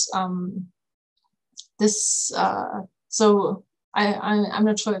 and this. So I'm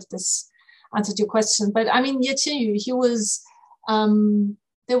not sure if this answered your question, but I mean, Ye Qianyu, he was.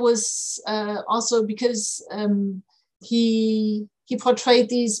 There was also because he portrayed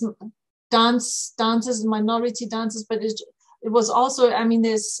these dances, minority dances, but it was also, I mean,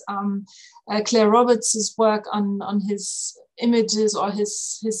 there's Claire Roberts' work on his images or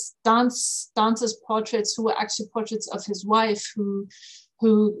his dancers portraits, who were actually portraits of his wife, who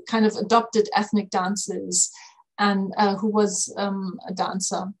kind of adopted ethnic dances and who was a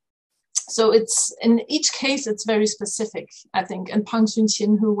dancer. So it's, in each case, it's very specific, I think. And Pang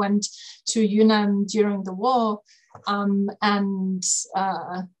Xunqin, who went to Yunnan during the war and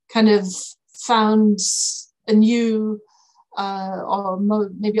kind of found a new or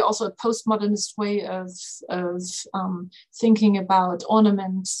maybe also a postmodernist way of thinking about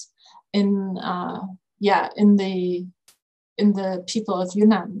ornaments in the people of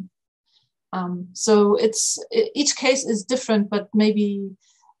Yunnan. So it's, each case is different, but maybe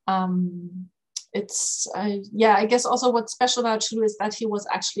it's I guess also what's special about Shulu is that he was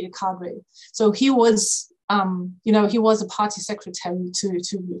actually a cadre. So he was he was a party secretary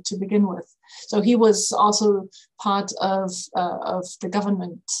to begin with. So he was also part of the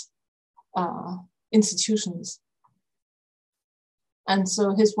government institutions. And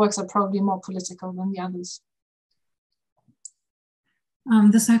so his works are probably more political than the others.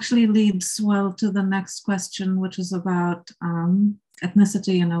 This actually leads well to the next question, which is about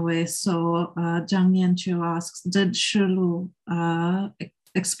ethnicity in a way. So Zhang Yanqiu asks, did Shulu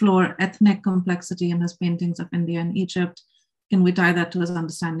explore ethnic complexity in his paintings of India and Egypt? can we tie that to his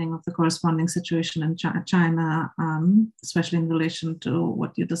understanding of the corresponding situation in China, especially in relation to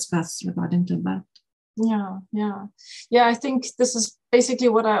what you discussed regarding Tibet? Yeah. I think this is basically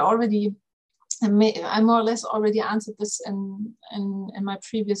what I more or less already answered this in my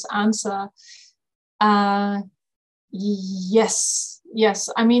previous answer. Yes.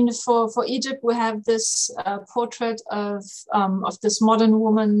 I mean, for Egypt, we have this portrait of this modern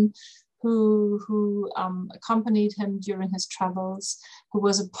woman who accompanied him during his travels, who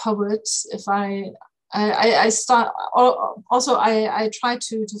was a poet. If I tried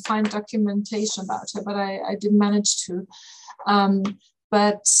to find documentation about her, but I didn't manage to.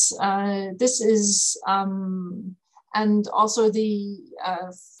 But this is, and also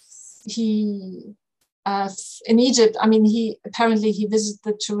in Egypt, I mean, he visited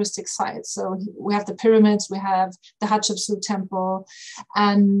the touristic sites. So we have the pyramids, we have the Hatshepsut temple,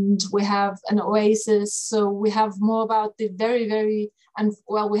 and we have an oasis. So we have more about the very, very, and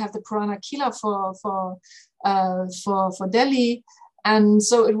well, we have the Purana Kila for Delhi. And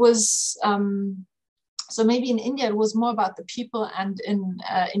so it was, so maybe in India, it was more about the people, and in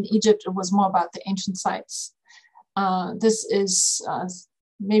Egypt, it was more about the ancient sites. This is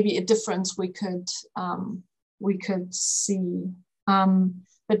maybe a difference we could see. And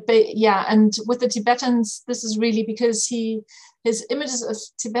with the Tibetans, this is really because his images of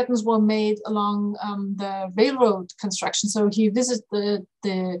Tibetans were made along the railroad construction. So he visited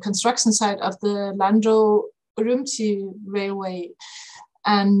the construction site of the Lanzhou-Urumqi railway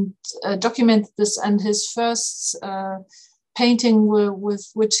and documented this. And his first painting with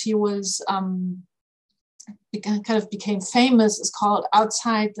which he was kind of became famous is called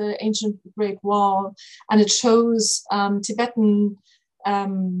Outside the Ancient Great Wall, and it shows Tibetan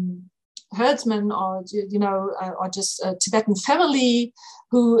herdsmen, or or just a Tibetan family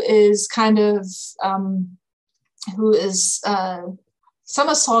who is kind of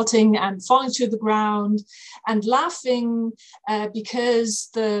somersaulting and falling to the ground and laughing because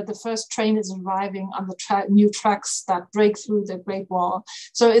the first train is arriving on the new tracks that break through the Great Wall.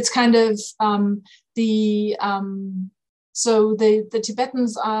 So it's kind of the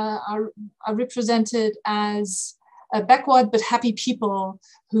Tibetans are represented as a backward but happy people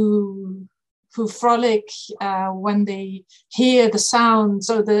who frolic when they hear the sound.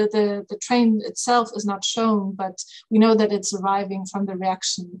 So the train itself is not shown, but we know that it's arriving from the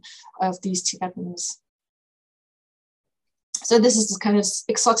reaction of these Tibetans. So this is this kind of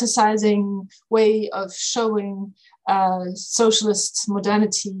exoticizing way of showing socialist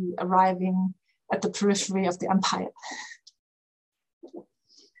modernity arriving at the periphery of the empire.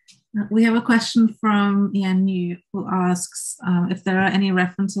 We have a question from Ian Yu, who asks if there are any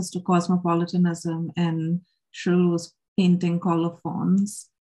references to cosmopolitanism in Shru's painting Colophons.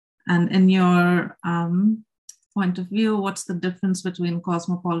 And in your point of view, what's the difference between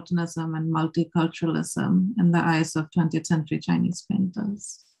cosmopolitanism and multiculturalism in the eyes of 20th century Chinese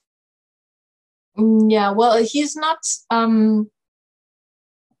painters? Yeah, well, he's not...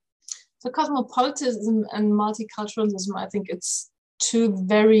 So cosmopolitanism and multiculturalism, I think it's two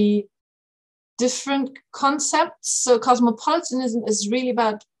very different concepts. So cosmopolitanism is really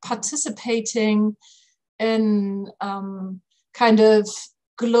about participating in kind of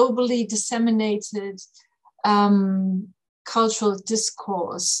globally disseminated cultural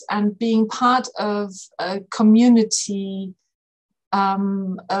discourse and being part of a community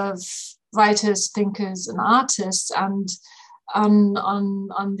of writers, thinkers, and artists, and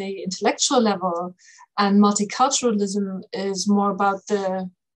on the intellectual level. And multiculturalism is more about the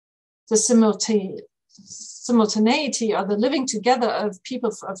simultaneity or the living together of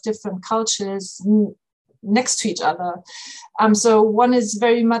people of different cultures next to each other. So one is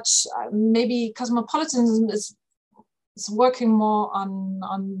very much, maybe cosmopolitanism is working more on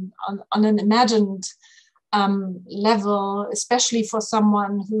an imagined level, especially for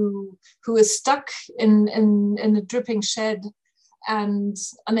someone who is stuck in a dripping shed and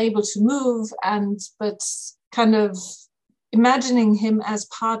unable to move, but kind of imagining him as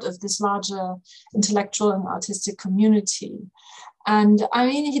part of this larger intellectual and artistic community. And I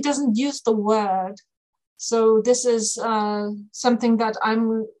mean, he doesn't use the word. So this is something that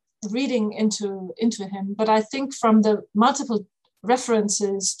I'm reading into him. But I think from the multiple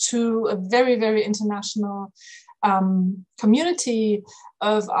references to a very, very international community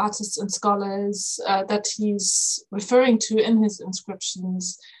of artists and scholars that he's referring to in his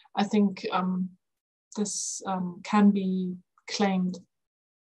inscriptions, I think this can be claimed.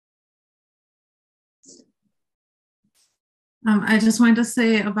 I just want to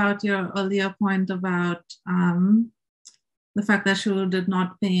say about your earlier point about the fact that Shulu did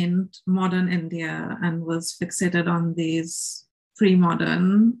not paint modern India and was fixated on these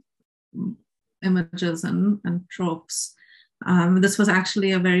pre-modern images and tropes. This was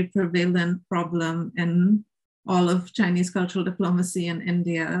actually a very prevalent problem in all of Chinese cultural diplomacy in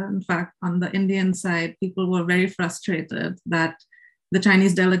India. In fact, on the Indian side, people were very frustrated that the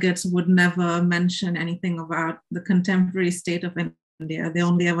Chinese delegates would never mention anything about the contemporary state of India. They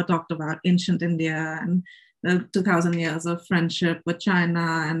only ever talked about ancient India and the 2000 years of friendship with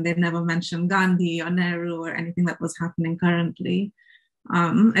China, and they never mentioned Gandhi or Nehru or anything that was happening currently.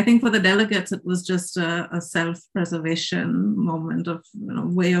 I think for the delegates, it was just a self-preservation moment of,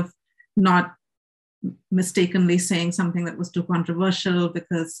 way of not mistakenly saying something that was too controversial,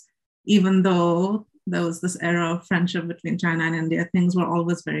 because even though there was this era of friendship between China and India, things were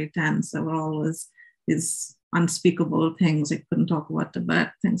always very tense. There were always these unspeakable things. You couldn't talk about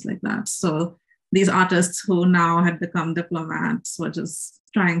Tibet, things like that. So these artists who now had become diplomats were just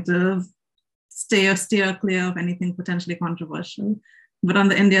trying to steer clear of anything potentially controversial. But on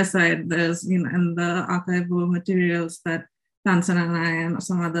the India side, there's, in the archival materials that Tansen and I and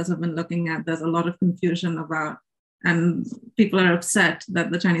some others have been looking at, there's a lot of confusion about, and people are upset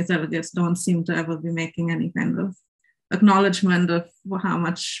that the Chinese delegates don't seem to ever be making any kind of acknowledgement of how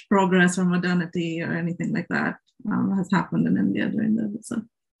much progress or modernity or anything like that has happened in India during the visit.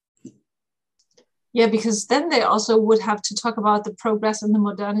 Yeah, because then they also would have to talk about the progress and the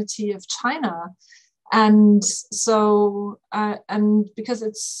modernity of China. And so, and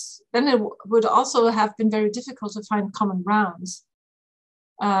because then it would also have been very difficult to find common grounds.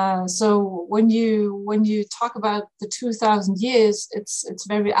 So when you talk about the 2000 years, it's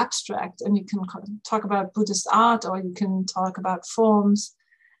very abstract, and you can talk about Buddhist art, or you can talk about forms.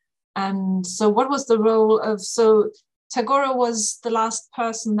 And so what was the role of, so Tagore was the last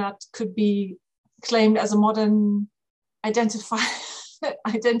person that could be claimed as a modern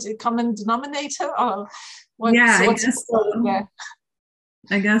common denominator, or what? Yeah, I guess so. Yeah.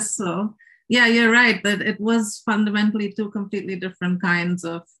 I guess so. Yeah, you're right that it was fundamentally two completely different kinds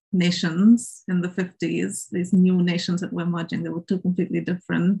of nations in the 50s. These new nations that were emerging, they were two completely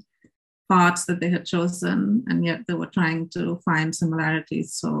different paths that they had chosen, and yet they were trying to find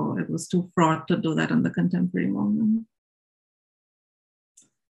similarities. So it was too fraught to do that in the contemporary moment.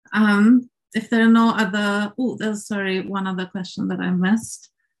 If there are no other, there's, one other question that I missed.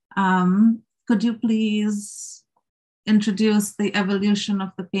 Could you please introduce the evolution of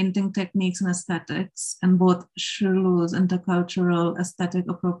the painting techniques and aesthetics and both Shulu's intercultural aesthetic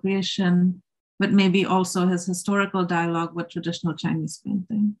appropriation, but maybe also his historical dialogue with traditional Chinese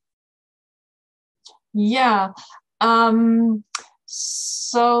painting? Yeah.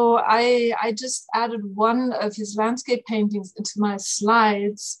 So I just added one of his landscape paintings into my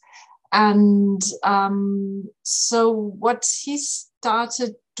slides. And so what he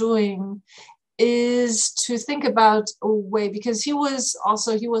started doing is to think about a way, because he was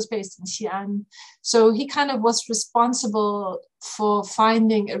based in Xi'an, so he kind of was responsible for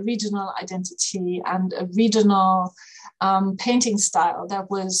finding a regional identity and a regional painting style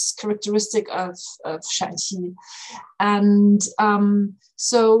that was characteristic of Shanxi. And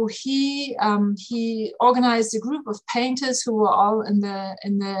so he organized a group of painters who were all in the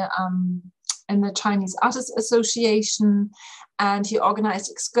Chinese Artists Association, and he organized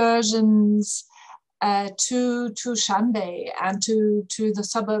excursions to Shanbei and to the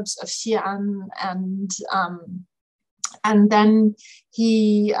suburbs of Xi'an, and then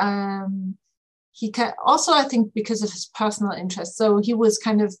he also, I think, because of his personal interest, so he was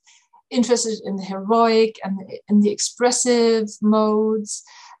kind of interested in the heroic and in the expressive modes,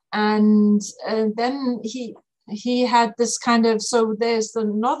 and then he had this kind of, so there's the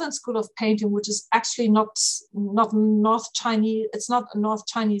Northern School of Painting, which is actually not North Chinese, it's not a North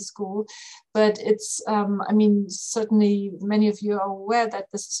Chinese school, but it's, I mean, certainly many of you are aware that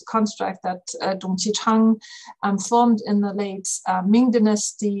this is a construct that Dong Qichang formed in the late Ming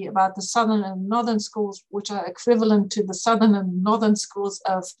Dynasty about the Southern and Northern schools, which are equivalent to the Southern and Northern schools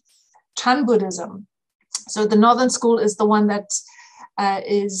of Chan Buddhism. So the Northern school is the one that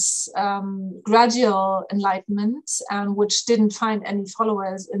is gradual enlightenment, and which didn't find any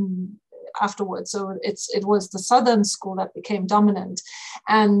followers afterwards. So it was the Southern school that became dominant.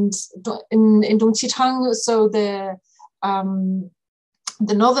 And in Dong Qichang, so the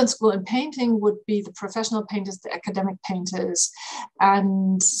Northern school in painting would be the professional painters, the academic painters,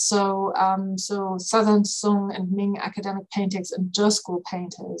 and so Southern Song and Ming academic paintings and Zhe school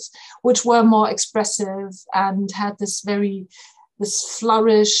painters, which were more expressive and had this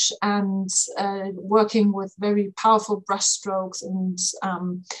flourish and working with very powerful brushstrokes,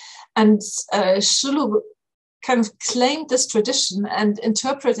 and Shulu kind of claimed this tradition and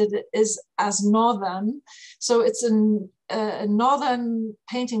interpreted it as northern. So it's a northern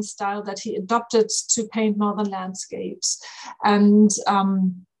painting style that he adopted to paint northern landscapes, and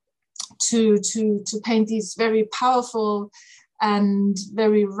to paint these very powerful and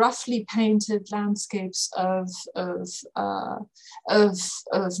very roughly painted landscapes of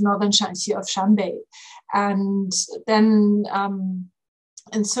northern Shanxi, of Shanbei, and then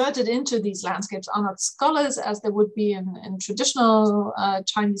inserted into these landscapes are not scholars as there would be in traditional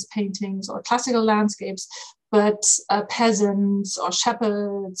Chinese paintings or classical landscapes, but peasants or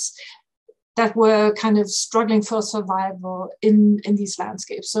shepherds that were kind of struggling for survival in these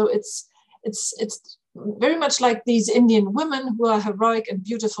landscapes. So it's very much like these Indian women who are heroic and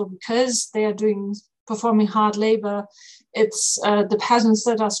beautiful because they are performing hard labor. It's the peasants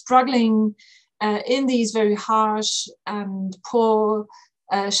that are struggling in these very harsh and poor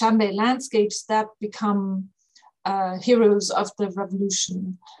Shanbei landscapes that become heroes of the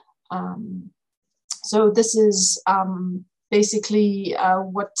revolution. So this is basically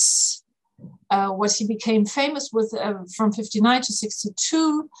what he became famous with from 59 to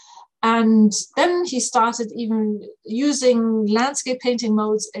 62. And then he started even using landscape painting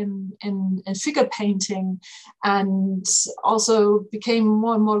modes in figure painting, and also became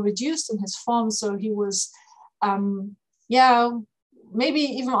more and more reduced in his form. So he was, maybe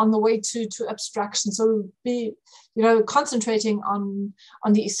even on the way to abstraction. So concentrating on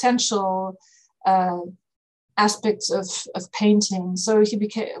the essential aspects of painting. So he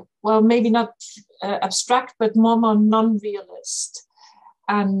became, well, maybe not abstract, but more non-realist.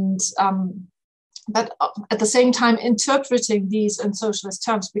 And but at the same time interpreting these in socialist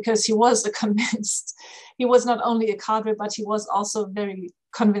terms, because he was he was not only a cadre, but he was also a very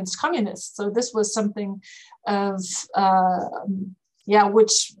convinced communist. So this was something of,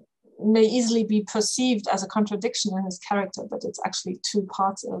 which may easily be perceived as a contradiction in his character, but it's actually two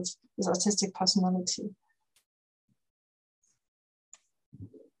parts of his artistic personality.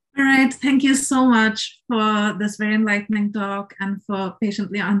 All right, thank you so much for this very enlightening talk and for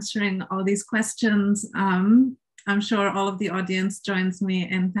patiently answering all these questions. I'm sure all of the audience joins me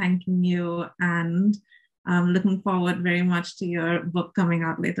in thanking you, and looking forward very much to your book coming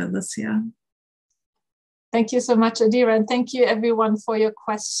out later this year. Thank you so much, Adira, and thank you everyone for your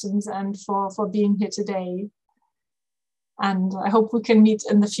questions and for being here today. And I hope we can meet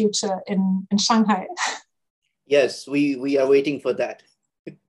in the future in Shanghai. Yes, we are waiting for that.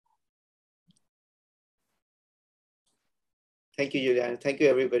 Thank you, Juliana. Thank you,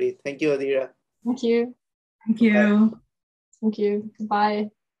 everybody. Thank you, Adira. Thank you. Thank you. Thank you.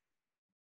 Goodbye.